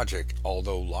like logic,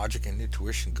 although logic and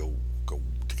intuition go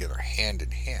together hand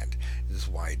in hand. This is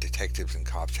why detectives and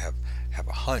cops have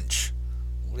a hunch.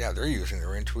 Well, yeah, they're using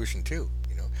their intuition too.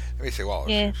 They may say, "Well,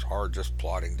 Yeah. it's hard just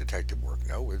plotting detective work."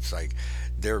 No, it's like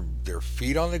their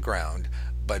feet on the ground,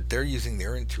 but they're using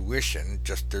their intuition.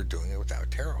 Just they're doing it without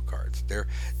tarot cards.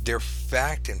 Their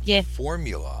fact and Yeah.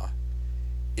 formula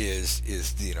is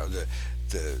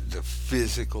the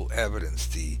physical evidence,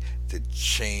 the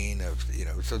chain of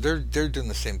so they're doing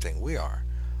the same thing we are.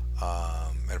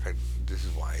 Matter of fact, this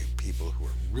is why people who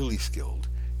are really skilled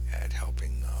at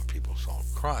helping people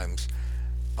solve crimes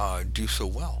do so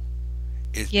well,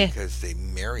 is Yeah. because they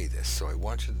marry this. So I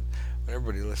want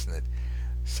everybody to listen that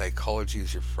psychology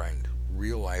is your friend,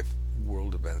 real life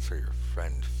world events are your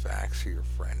friend, facts are your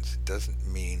friends. It doesn't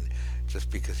mean just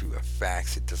because you have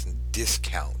facts, it doesn't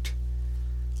discount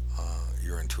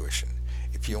your intuition.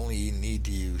 If you only need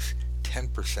to use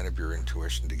 10% of your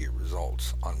intuition to get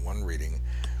results on one reading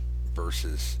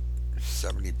versus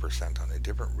 70% on a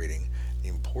different reading, the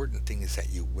important thing is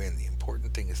that you win. The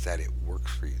important thing is that it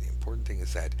works for you. The important thing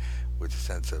is that with a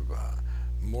sense of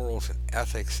morals and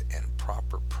ethics and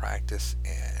proper practice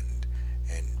and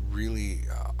really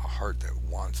a heart that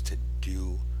wants to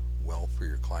do well for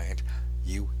your client,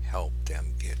 you help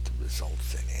them get the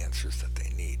results and answers that they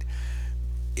need.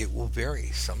 It will vary.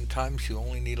 Sometimes you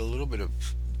only need a little bit of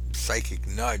psychic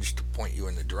nudge to point you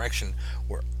in the direction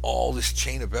where all this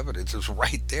chain of evidence is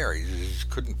right there. You just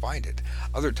couldn't find it.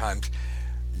 Other times,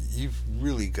 you've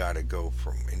really got to go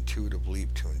from intuitive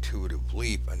leap to intuitive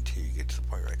leap until you get to the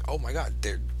point where you're like, oh my God,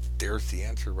 there's the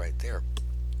answer right there.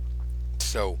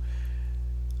 So,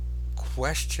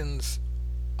 questions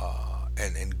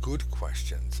and good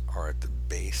questions are at the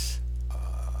base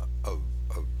of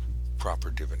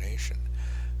proper divination.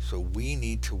 So we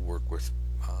need to work with,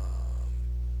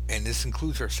 and this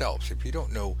includes ourselves. If you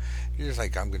don't know, you're just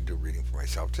like, I'm going to do a reading for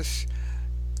myself. Just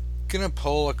gonna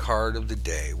pull a card of the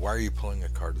day. Why are you pulling a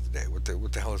card of the day? What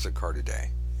the hell is a card a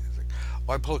day? It's like,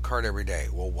 oh, I pull a card every day.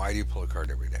 Well, why do you pull a card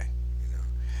every day? You know,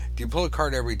 Do you pull a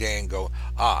card every day and go,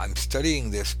 ah, I'm studying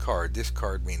this card. This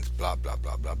card means blah, blah,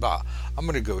 blah, blah, blah. I'm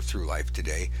going to go through life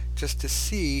today just to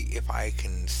see if I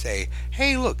can say,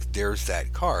 hey, look, there's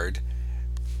that card.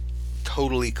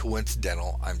 Totally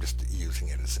coincidental. I'm just using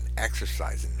it as an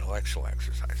exercise, an intellectual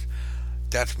exercise.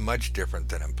 That's much different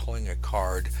than I'm pulling a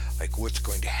card like what's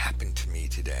going to happen to me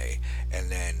today, and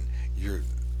then you're.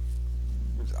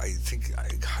 I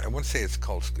want to say it's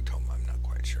called scotoma. I'm not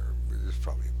quite sure. There's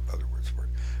probably other words for it,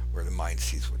 where the mind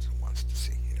sees what it wants to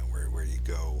see. Where you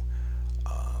go,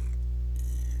 um,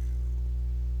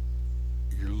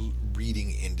 you're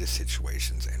reading into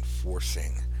situations and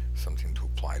forcing something to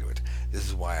apply to it. This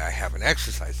is why I have an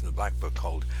exercise in the black book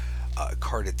called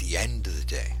 "Card at the End of the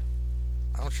Day."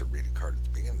 I don't should read a card at the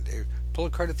beginning of the day. Pull a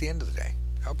card at the end of the day.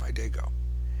 How'd my day go?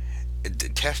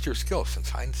 Test your skills. Since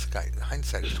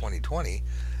hindsight is 2020,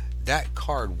 that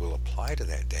card will apply to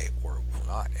that day or it will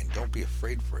not. And don't be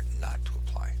afraid for it not to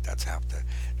apply. That's half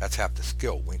the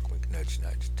skill. Wink, wink, nudge,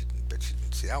 nudge. Didn't bet you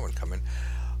didn't see that one coming.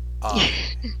 Um,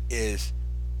 is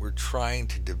we're trying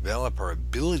to develop our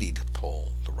ability to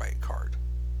pull the right card,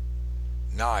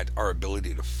 not our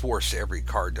ability to force every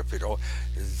card to fit. Oh,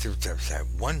 there's that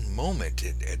one moment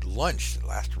at lunch that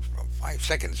lasted for about 5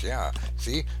 seconds. Yeah,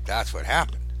 see, that's what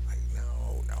happened. Like,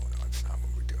 no, no, no, it's not what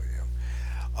we're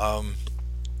doing.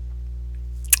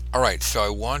 All right, so I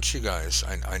want you guys.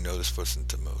 I know this wasn't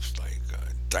the most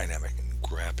dynamic and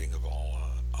grabbing of all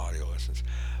audio lessons,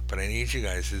 but I need you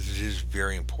guys. This is a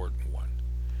very important one.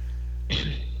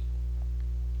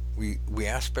 We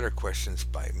ask better questions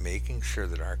by making sure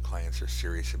that our clients are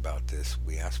serious about this.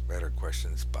 We ask better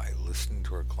questions by listening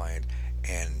to our client,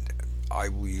 and I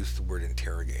will use the word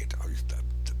interrogate. I'll use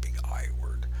the big I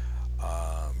word,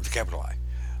 with a capital I.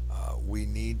 We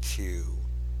need to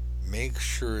make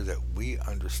sure that we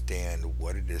understand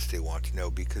what it is they want to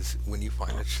know, because when you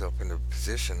find yourself in a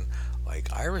position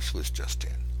like Iris was just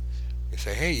in, you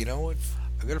say, hey, you know what?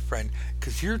 I've got a friend,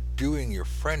 because you're doing your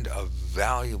friend a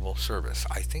valuable service.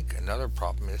 I think another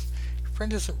problem is your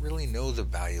friend doesn't really know the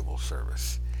valuable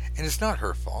service. And it's not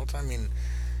her fault. I mean,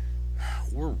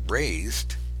 we're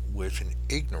raised with an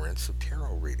ignorance of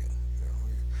tarot reading.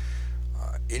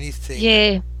 Anything that.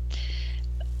 Yeah.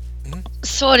 Mhm.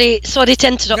 Sorry to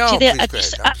interrupt you No, there.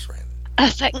 please go ahead. I'm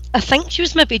just ranting. I think she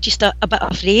was maybe just a bit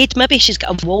afraid. Maybe she's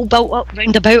got a wall built up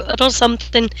round about her or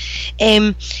something.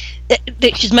 Um,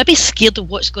 that she's maybe scared of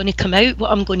what's going to come out,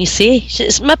 what I'm going to say.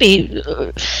 She's maybe,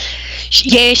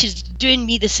 yeah, she's doing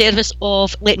me the service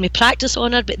of letting me practice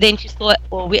on her, but then she's thought,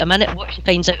 oh, wait a minute, what if she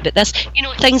finds out about this?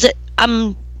 Things that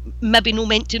I'm maybe no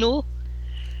meant to know.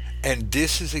 And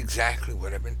this is exactly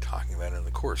what I've been talking about in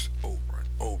the course over and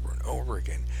over and over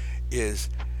again. Is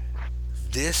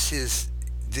this is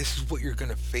this is what you're going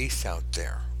to face out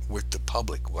there with the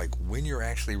public, like when you're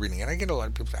actually reading. And I get a lot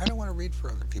of people say, I don't want to read for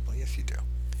other people. Yes, you do.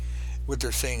 What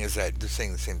they're saying is that they're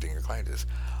saying the same thing your client is.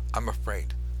 I'm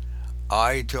afraid.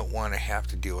 I don't want to have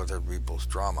to deal with other people's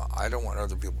drama. I don't want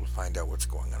other people to find out what's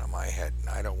going on in my head. And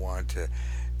I don't want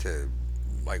to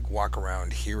walk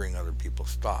around hearing other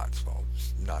people's thoughts. Well,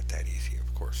 it's not that easy,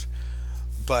 of course.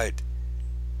 But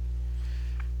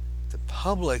the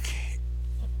public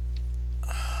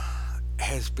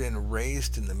has been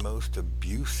raised in the most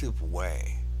abusive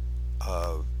way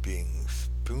of being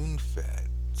spoon fed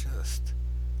just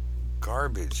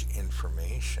garbage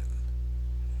information.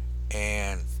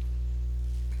 And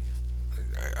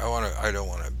I don't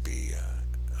want to be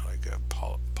like a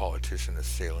politician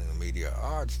assailing the media.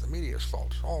 Oh, it's the media's fault.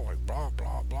 It's all like blah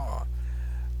blah blah.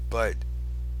 But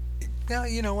now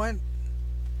you know what?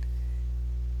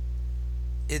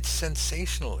 It's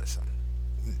sensationalism.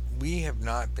 We have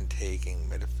not been taking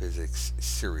metaphysics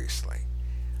seriously,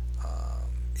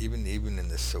 even in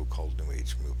this so-called New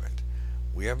Age movement.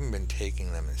 We haven't been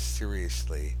taking them as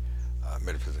seriously,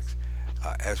 metaphysics,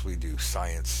 as we do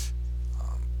science,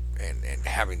 and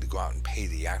having to go out and pay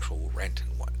the actual rent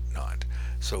and whatnot.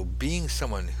 So being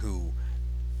someone who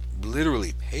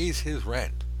literally pays his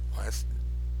rent last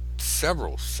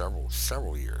several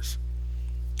years,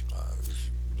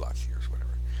 lots of years,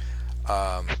 whatever.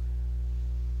 Um,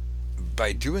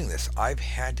 by doing this, I've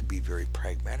had to be very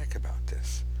pragmatic about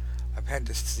this. I've had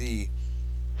to see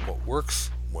what works,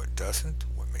 what doesn't,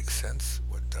 what makes sense,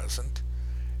 what doesn't.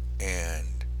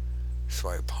 And so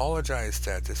I apologize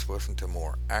that this wasn't a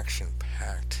more action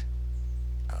packed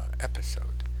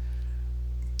episode.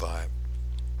 But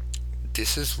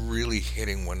this is really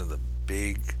hitting one of the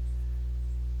big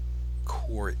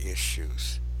core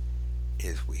issues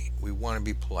is we want to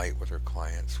be polite with our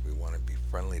clients, we want to be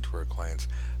friendly to our clients,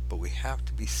 but we have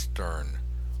to be stern.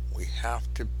 We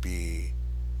have to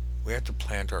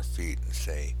plant our feet and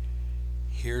say,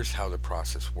 Here's how the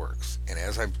process works. And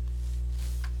as I've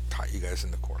taught you guys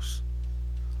in the course,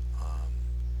 um,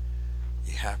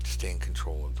 you have to stay in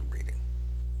control of the reading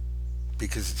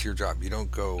because it's your job. You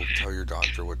don't go tell your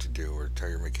doctor what to do or tell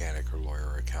your mechanic or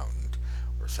lawyer or accountant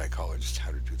or psychologist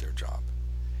how to do their job.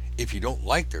 If you don't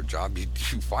like their job, you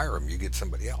fire them, you get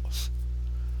somebody else.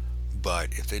 But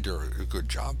if they do a good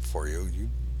job for you, you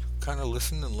kind of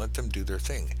listen and let them do their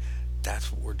thing.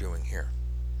 That's what we're doing here.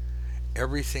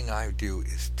 Everything I do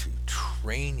is to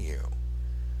train you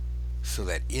so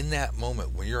that in that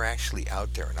moment when you're actually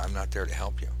out there and I'm not there to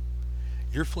help you,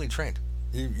 you're fully trained.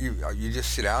 You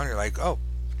just sit down and you're like, oh,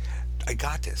 I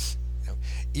got this.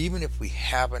 Even if we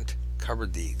haven't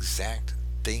covered the exact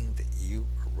thing that you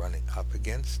are running up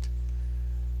against,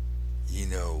 you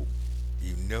know,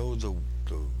 the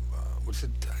what's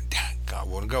it? God, I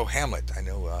want to go Hamlet. I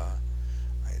know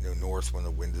North when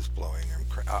the wind is blowing.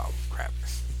 Oh crap!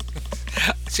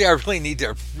 See, I really need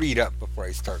to read up before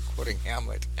I start quoting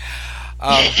Hamlet.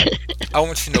 Um, I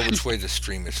want you to know which way the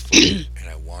stream is flowing, and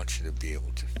I want you to be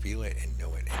able to feel it and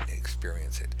know it and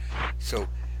experience it. So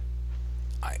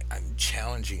I'm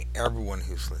challenging everyone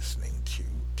who's listening to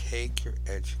take your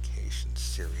education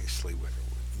seriously, whether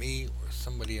with me or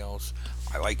somebody else.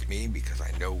 I like me because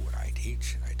I know what I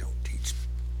teach and I don't teach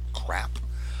crap.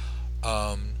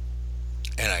 Um,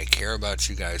 and I care about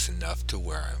you guys enough to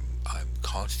where I'm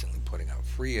constantly putting out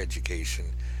free education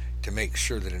to make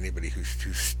sure that anybody who's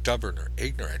too stubborn or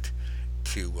ignorant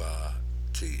to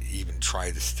even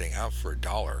try this thing out for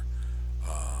 $1,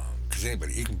 because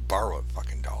anybody you can borrow a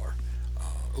fucking dollar.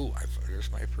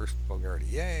 There's my first vulgarity.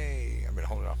 Yay! I've been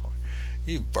holding off on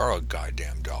it. You borrow a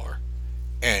goddamn dollar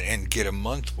and get a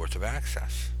month's worth of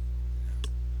access.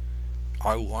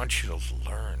 I want you to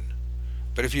learn.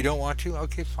 But if you don't want to,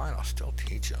 okay, fine. I'll still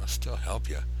teach you. I'll still help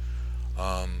you.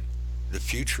 Um, the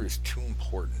future is too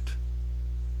important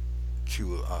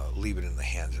to leave it in the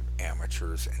hands of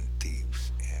amateurs and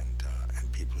thieves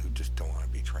and people who just don't want to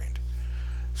be trained.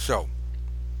 So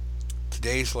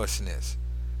today's lesson is,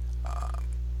 um,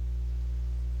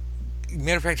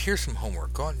 matter of fact, here's some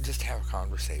homework. Go out and just have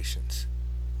conversations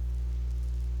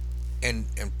and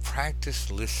practice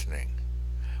listening.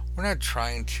 We're not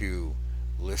trying to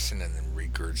listen and then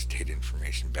regurgitate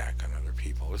information back on other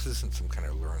people. This isn't some kind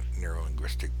of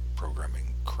neurolinguistic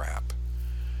programming crap.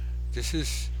 This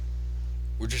is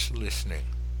we're just listening.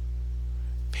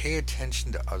 Pay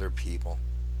attention to other people.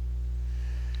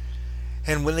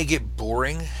 And when they get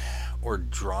boring or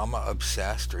drama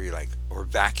obsessed or or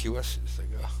vacuous, it's like,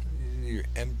 oh, you're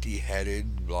empty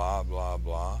headed, blah blah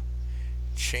blah.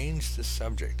 Change the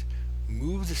subject.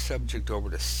 Move the subject over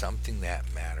to something that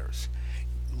matters.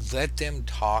 Let them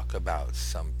talk about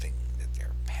something that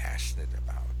they're passionate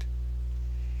about.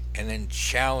 And then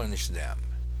challenge them.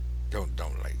 Don't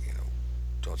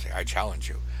don't say I challenge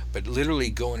you, but literally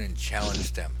go in and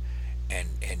challenge them and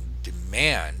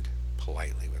demand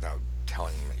politely without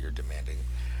telling them that you're demanding.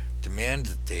 Demand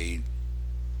that they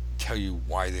tell you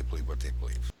why they believe what they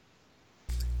believe.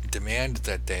 Demand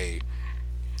that they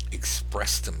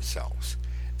express themselves,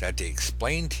 that they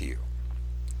explain to you.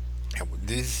 And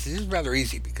this is rather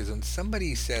easy because when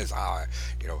somebody says, I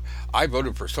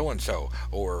voted for so and so,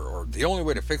 or the only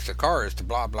way to fix a car is to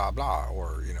blah blah blah,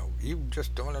 or you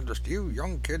just don't understand. You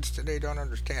young kids today don't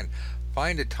understand.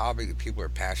 Find a topic that people are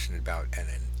passionate about and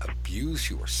then abuse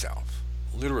yourself,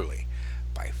 literally,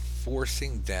 by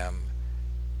forcing them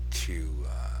to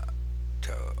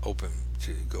to open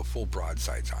to go full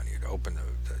broadsides on you, to open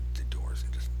the doors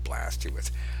and just blast you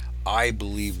with, I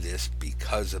believe this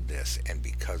because of this and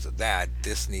because of that.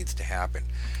 This needs to happen.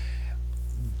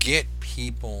 Get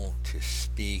people to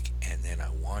speak, and then I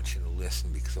want you to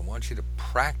listen because I want you to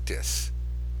practice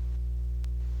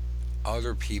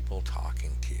other people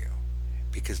talking to you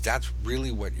because that's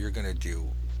really what you're going to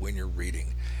do when you're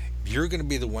reading. You're going to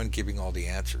be the one giving all the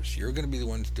answers. You're going to be the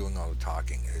one doing all the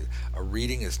talking. A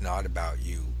reading is not about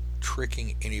you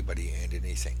tricking anybody into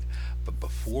anything. But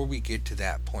before we get to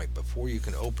that point, before you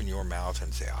can open your mouth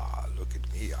and say, look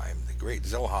at me, I am the great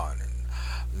Zohan and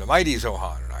I'm the mighty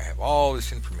Zohan, and I have all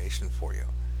this information for you.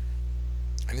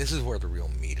 And this is where the real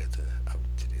meat of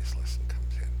today's lesson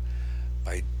comes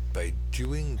in. By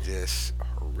doing this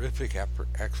horrific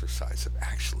exercise of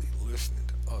actually listening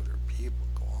to other people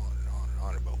go on and on and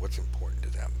on about what's important to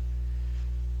them,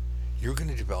 you're going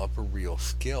to develop a real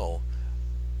skill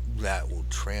that will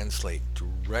translate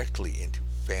directly into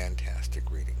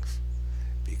fantastic readings.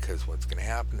 Because what's going to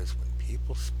happen is when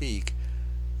people speak,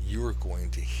 you're going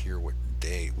to hear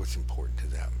what's important to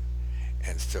them.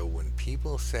 And so when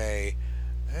people say,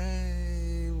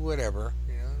 whatever,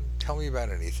 tell me about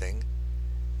anything,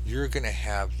 you're going to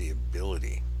have the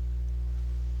ability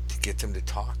to get them to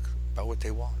talk about what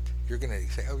they want. You're going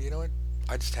to say, oh, you know what?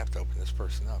 I just have to open this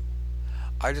person up.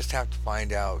 I just have to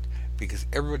find out, because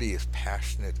everybody is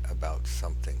passionate about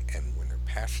something. And when they're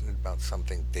passionate about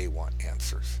something, they want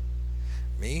answers.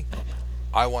 Me,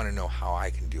 I want to know how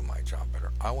I can do my job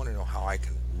better. I want to know how I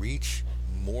can reach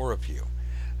more of you,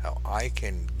 how I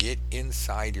can get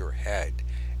inside your head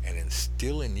and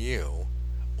instill in you,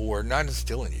 or not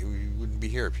instill in you, you wouldn't be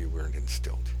here if you weren't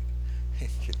instilled.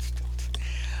 Instilled.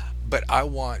 But I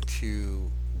want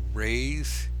to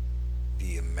raise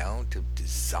the amount of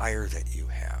desire that you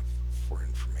have for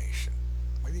information,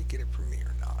 whether you get it from me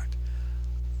or not.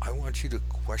 I want you to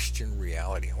question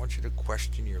reality. I want you to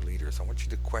question your leaders. I want you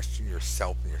to question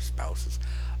yourself and your spouses.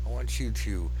 I want you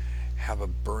to have a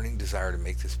burning desire to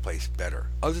make this place better.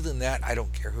 Other than that, I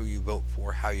don't care who you vote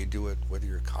for, how you do it, whether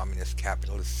you're communist,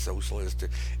 capitalist, socialist, or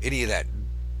any of that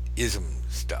ism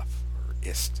stuff or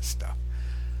ist stuff.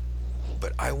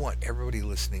 But I want everybody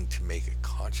listening to make a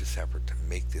conscious effort to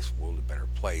make this world a better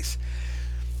place.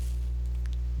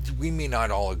 We may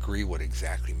not all agree what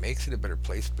exactly makes it a better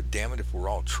place, but damn it, if we're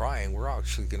all trying, we're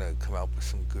actually going to come out with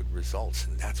some good results,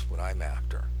 and that's what I'm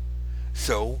after.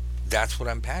 So that's what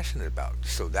I'm passionate about.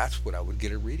 So that's what I would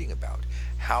get a reading about.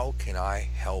 How can I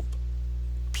help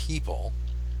people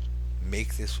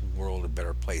make this world a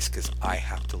better place? Because I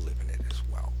have to live in it as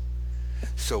well.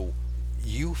 So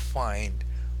you find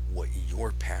what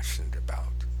you're passionate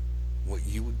about, what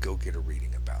you would go get a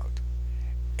reading about.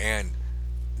 And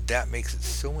that makes it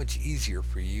so much easier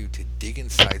for you to dig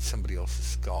inside somebody else's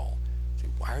skull. Say,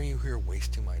 why are you here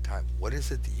wasting my time? What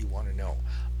is it that you want to know?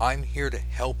 I'm here to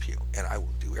help you, and I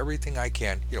will do everything I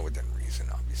can, within reason,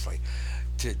 obviously,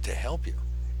 to help you.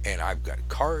 And I've got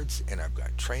cards, and I've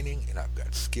got training, and I've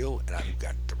got skill, and I've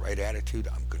got the right attitude.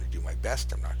 I'm going to do my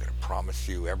best. I'm not going to promise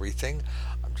you everything.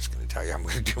 I'm just going to tell you I'm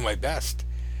going to do my best.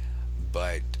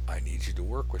 But I need you to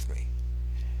work with me.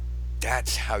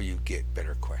 That's how you get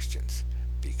better questions,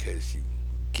 because you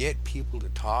get people to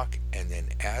talk, and then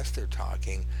as they're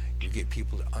talking, you get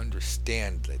people to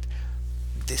understand that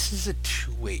this is a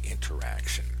two-way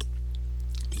interaction.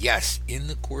 Yes, in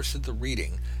the course of the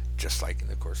reading, just like in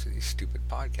the course of these stupid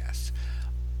podcasts,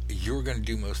 you're going to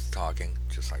do most of the talking,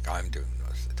 just like I'm doing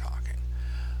most of the talking.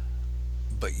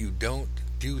 But you don't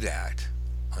do that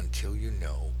until you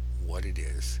know what it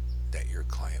is that your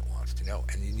client wants to know,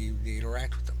 and you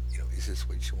interact with them. Is this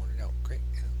what you want to know? Great.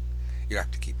 You don't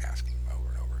have to keep asking over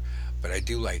and over. But I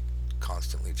do like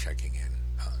constantly checking in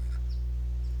on,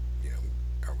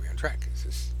 are we on track? Is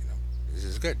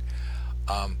this good?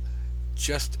 Um,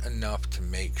 just enough to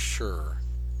make sure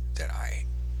that I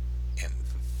am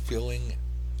fulfilling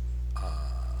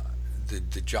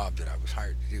the job that I was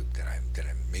hired to do. That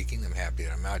I'm making them happy.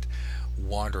 That I'm not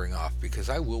wandering off, because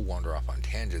I will wander off on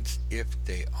tangents if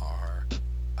they are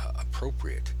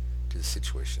appropriate to the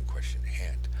situation, question at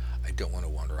hand. I don't want to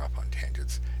wander off on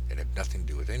tangents that have nothing to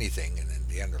do with anything, and then in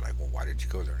the end they're like, well, why did you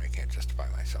go there? And I can't justify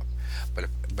myself. But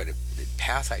if the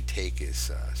path I take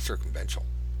is circumventional,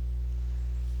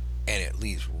 and it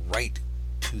leads right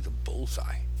to the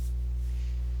bullseye,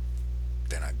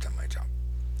 then I've done my job.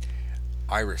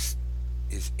 Iris,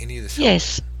 is any of this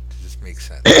Yes. Does this make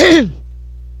sense?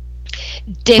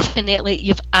 Definitely,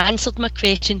 you've answered my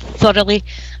question thoroughly,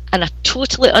 and I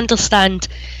totally understand.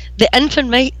 The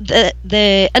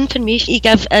information you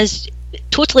give is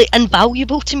totally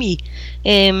invaluable to me,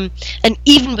 and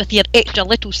even with your extra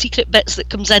little secret bits that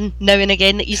comes in now and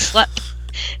again that you slip,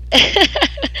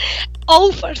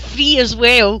 all for free as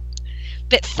well.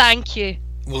 But thank you.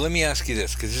 Well, let me ask you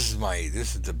this, because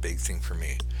this is the big thing for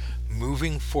me.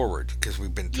 Moving forward, because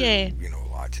we've been through a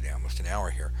lot today, almost an hour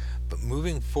here. But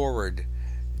moving forward,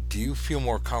 do you feel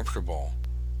more comfortable?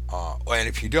 And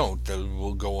if you don't, then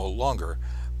we'll go longer.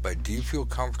 But do you feel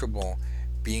comfortable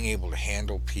being able to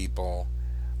handle people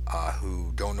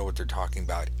who don't know what they're talking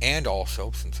about? And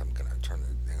also, since I'm going to turn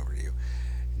the thing over to you,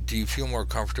 do you feel more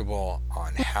comfortable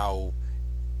on how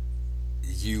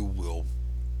you will,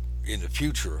 in the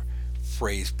future,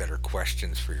 phrase better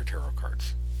questions for your tarot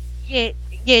cards? Yeah,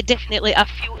 definitely. I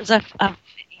feel as if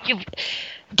you've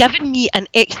given me an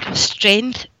extra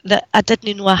strength that I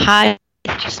didn't know I had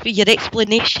just with your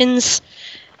explanations.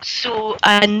 So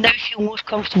I now feel more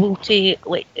comfortable to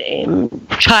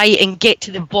try and get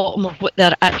to the bottom of what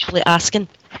they're actually asking,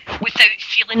 without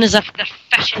feeling as if they're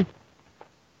fishing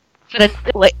for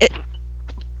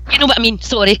you know what I mean?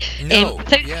 Sorry. No,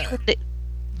 Without yeah. feeling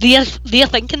that they're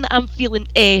thinking that I'm feeling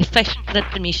fishing for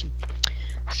information.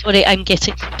 Sorry, I'm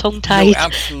getting tongue No, tied.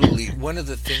 absolutely. One of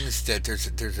the things that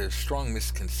there's a strong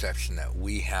misconception that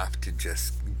we have to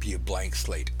just be a blank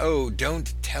slate. Oh,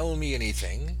 don't tell me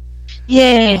anything.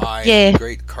 Yeah, I am the yeah,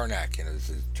 great Karnak, this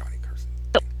is Johnny Carson thing.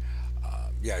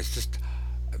 Yeah, it's just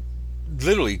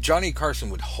literally Johnny Carson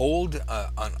would hold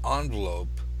an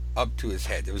envelope up to his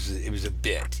head. It was a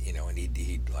bit, and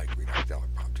he'd like read off the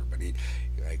teleprompter, but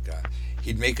like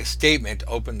he'd make a statement,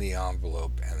 open the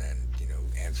envelope, and then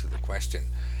answer the question.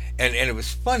 And it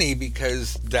was funny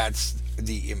because that's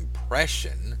the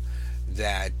impression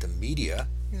that the media,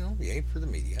 yay for the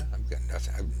media. I've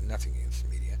nothing against the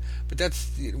media, but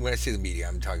that's when I say the media,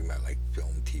 I'm talking about like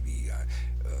film, TV,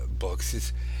 books.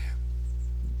 Is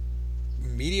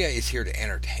media is here to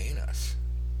entertain us.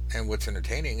 And what's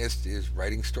entertaining is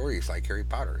writing stories like Harry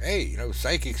Potter. Hey,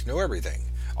 psychics know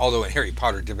everything. Although in Harry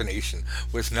Potter, divination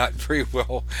was not very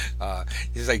well.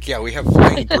 He's like, yeah, we have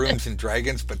flying brooms and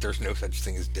dragons, but there's no such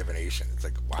thing as divination. It's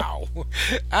like, wow,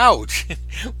 ouch,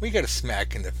 we got a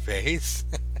smack in the face.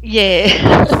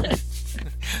 yeah.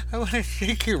 I want to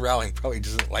J.K. Rowling probably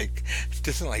doesn't like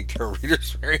her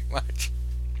readers very much.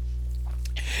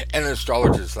 And the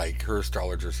astrologers, like her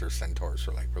astrologers, her centaurs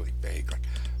are like really vague, like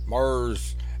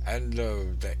Mars and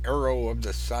the arrow of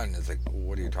the sun. Is like,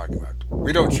 what are you talking about?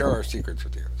 We don't share our secrets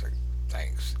with you. It's like,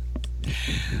 thanks.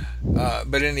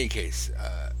 But in any case,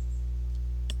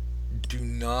 do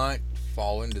not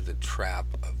fall into the trap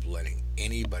of letting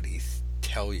anybody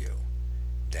tell you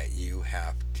that you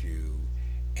have to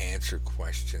answer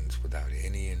questions without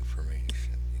any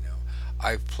information.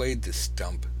 I've played the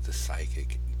stump the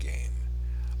psychic game.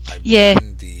 I've Yeah,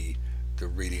 done the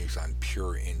readings on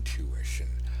pure intuition.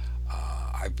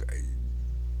 I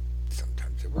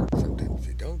sometimes they work, sometimes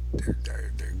they don't.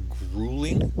 They're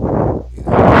grueling, you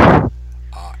know.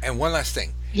 And one last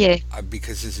thing, yeah.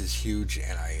 because this is huge,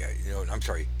 and I'm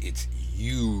sorry, it's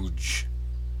huge.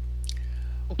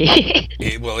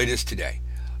 Well, it is today.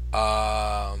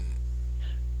 Um,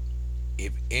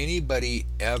 if anybody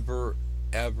ever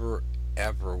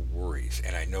worries,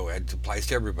 and I know it applies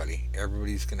to everybody,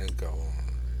 everybody's gonna go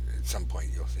at some point.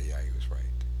 You'll say, "Yeah, he was right."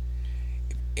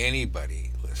 If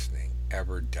anybody listening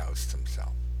ever doubts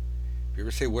themselves, if you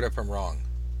ever say, "What if I'm wrong?"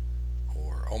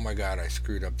 or "Oh my God, I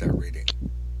screwed up that reading,"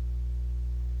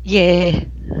 Yeah,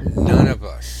 none of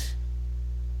us,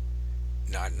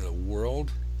 not in the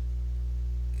world,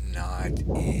 not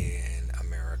in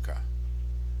America,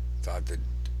 thought that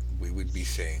we would be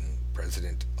saying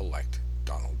President elect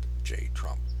Donald J.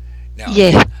 Trump. Now, yeah,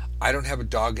 again, I don't have a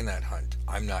dog in that hunt.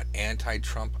 I'm not anti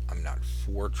Trump. I'm not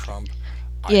for Trump.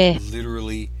 I yeah,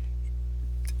 literally,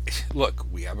 look,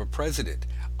 we have a president.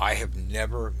 I have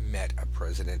never met a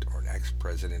president or an ex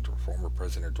president or former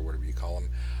president or whatever you call him.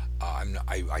 I'm not,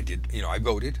 I did, I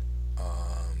voted.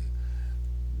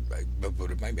 I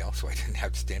voted by mail, so I didn't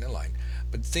have to stand in line.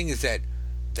 But the thing is that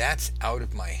that's out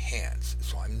of my hands.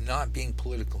 So I'm not being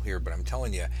political here, but I'm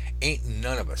telling you, ain't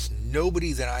none of us,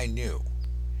 nobody that I knew,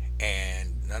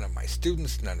 and none of my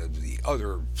students, none of the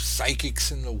other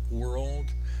psychics in the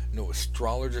world, no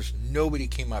astrologers, nobody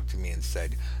came up to me and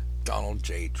said, Donald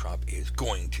J. Trump is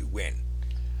going to win.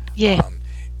 yeah, Um,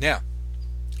 Now,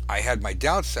 I had my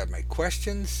doubts, I had my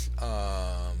questions.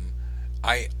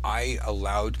 I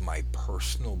allowed my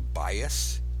personal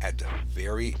bias at the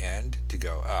very end to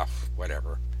go,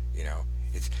 whatever. You know,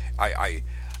 it's I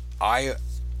I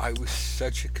I was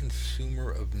such a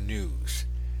consumer of news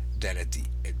that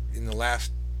in the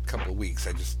last couple of weeks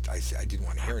I didn't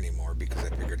want to hear anymore because I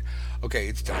figured, okay,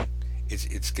 it's done. It's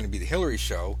going to be the Hillary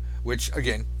show, which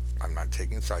again I'm not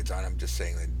taking sides on. I'm just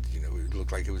saying that it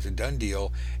looked like it was a done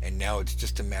deal, and now it's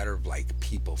just a matter of like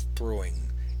people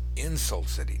throwing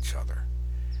insults at each other,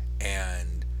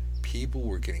 and people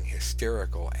were getting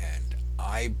hysterical, and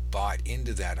I bought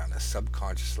into that on a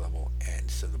subconscious level.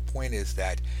 And so the point is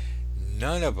that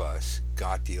none of us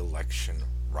got the election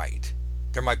right.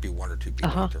 There might be one or two uh people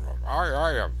huh. out there.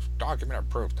 I have documented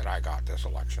proof that I got this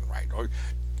election right. Oh,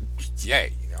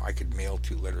 yay! I could mail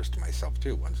two letters to myself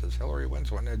too. One says Hillary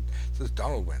wins, one says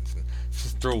Donald wins, and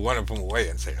just throw one of them away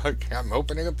and say, "Okay, I'm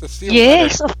opening up the sealed letter."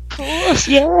 Yes, of course,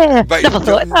 yeah. But Never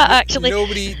thought of that actually.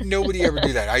 nobody ever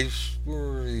do that. I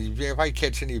swear, if I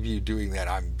catch any of you doing that,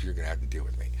 you're gonna have to deal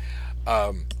with me.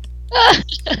 Um,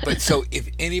 but so if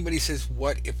anybody says,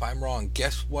 "What if I'm wrong?"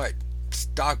 Guess what?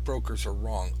 Stockbrokers are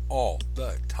wrong all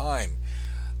the time.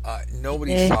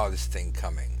 Nobody Yeah, saw this thing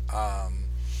coming.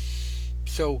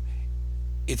 So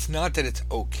it's not that it's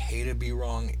okay to be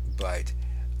wrong, but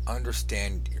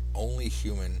understand you're only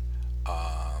human.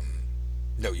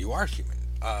 No, you are human.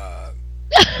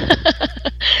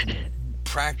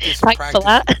 Practice, thanks for practice.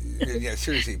 that. Yeah,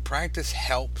 seriously, practice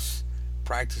helps.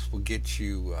 practice will get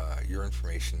you your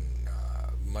information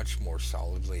much more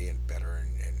solidly and better,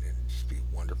 and just be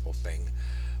a wonderful thing.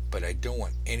 But I don't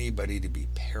want anybody to be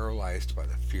paralyzed by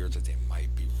the fear that they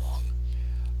might be wrong.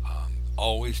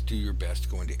 Always do your best.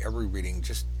 Go into every reading.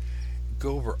 Just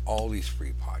go over all these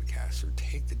free podcasts or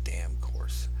take the damn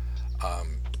course.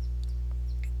 Um,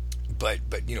 but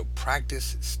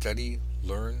practice, study,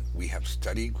 learn. We have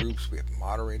study groups. We have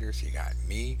moderators. You got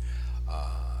me.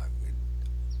 Uh,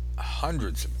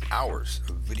 Hundreds of hours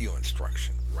of video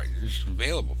instruction right it's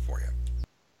available for you.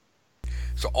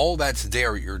 So all that's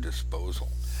there at your disposal.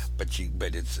 But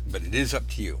it is up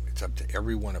to you. It's up to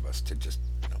every one of us to just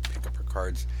pick up our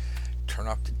cards, turn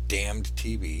off the damned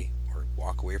TV, or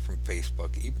walk away from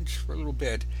Facebook, even just for a little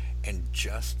bit, and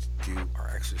just do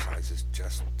our exercises.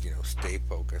 Just stay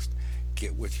focused.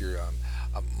 Get with your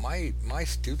my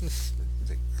students.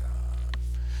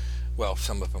 Well,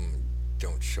 some of them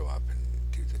don't show up and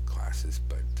do the classes,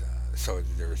 but so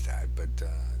there's that. But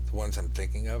the ones I'm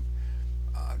thinking of,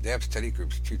 they have study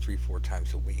groups 2, 3, 4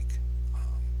 times a week.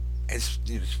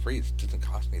 It's free. It doesn't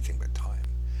cost me anything but time.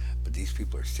 But these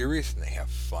people are serious and they have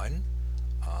fun.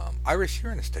 Iris,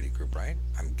 you're in a study group, right?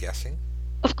 I'm guessing.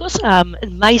 Of course I am,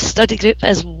 and my study group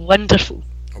is wonderful.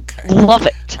 Okay. Love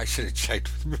it. I should have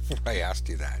checked before I asked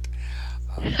you that.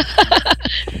 Um,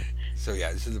 so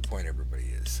yeah, this is the point. Everybody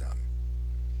is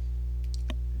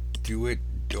do it.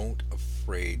 Don't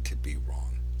afraid to be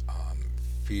wrong.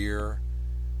 Fear.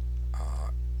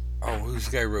 Who's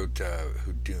the guy who wrote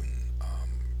who Dune?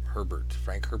 Herbert,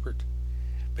 Frank Herbert.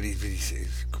 But he's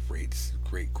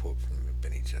great quote from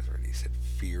Benny Gesserit. He said,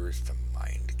 "Fear is the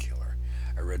mind killer."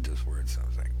 I read those words and I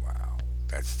was like, "Wow,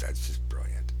 that's just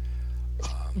brilliant."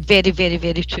 Um, Very, very,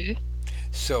 very true.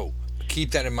 so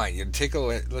keep that in mind. Take a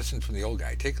lesson from the old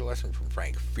guy. Take a lesson from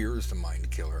Frank. Fear is the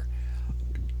mind killer.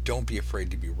 Don't be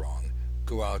afraid to be wrong.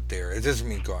 Go out there. It doesn't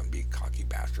mean go out and be a cocky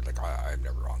bastard like I'm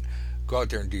never wrong. Go out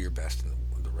there and do your best, and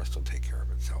the rest will take care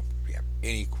of itself. If you have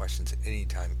any questions at any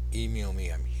time, email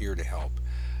me. I'm here to help.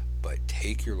 But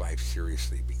take your life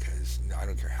seriously, because I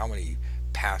don't care how many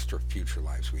past or future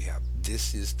lives we have.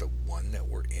 This is the one that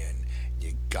we're in.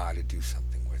 You got to do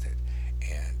something with it.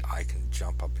 And I can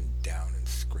jump up and down and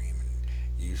scream and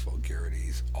use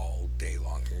vulgarities all day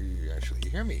long. You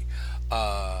hear me.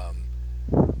 Um,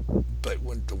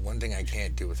 the one thing I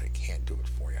can't do is I can't do it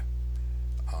for you.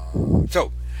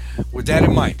 So, with that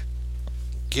in mind,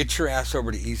 get your ass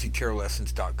over to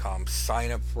easytarolessons.com.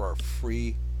 Sign up for our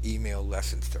free email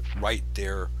lessons. They're right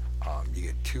there. You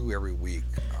get 2 every week.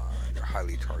 They're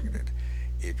highly targeted.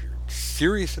 If you're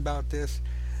serious about this,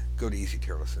 go to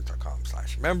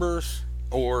easytarolessons.com/members,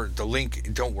 or the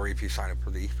link. Don't worry if you sign up for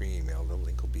the free email. The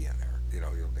link will be in there.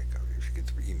 You'll think if you get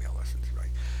the email lessons, right?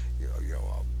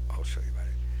 I'll show you about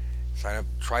it. Sign up.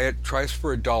 Try it. Try us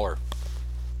for $1.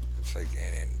 It's like,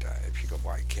 and if you go,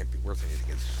 well, it can't be worth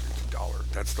anything. It's $1.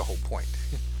 That's the whole point.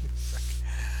 It's like,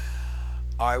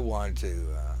 I want to.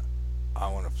 I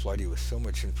want to flood you with so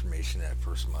much information that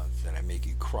first month, and I make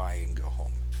you cry and go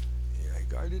home. You're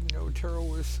like, I didn't know tarot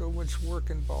was so much work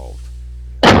involved.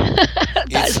 That's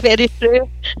It's very true.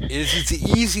 it's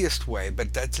the easiest way,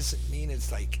 but that doesn't mean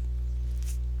it's like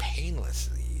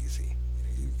painlessly easy.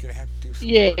 You're gonna have to do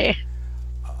some work. Yeah.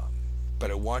 Um,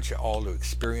 but I want you all to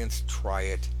experience, try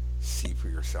it, see for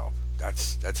yourself.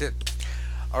 That's it.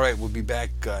 All right, we'll be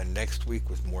back next week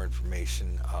with more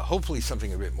information. Hopefully,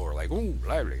 something a bit more like, ooh,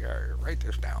 lively, write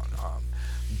this down.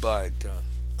 But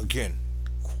again,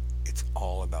 it's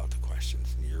all about the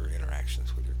questions and your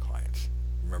interactions with your clients.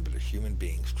 Remember, they're human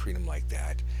beings. Treat them like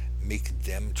that. Make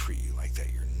them treat you like that.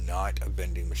 You're not a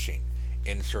vending machine.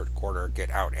 Insert quarter, get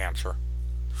out, answer.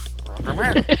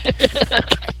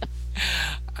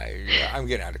 I'm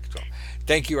getting out of control.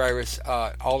 Thank you, Iris.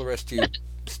 All the rest of you,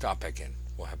 stop back in.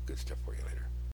 We'll have good stuff for you.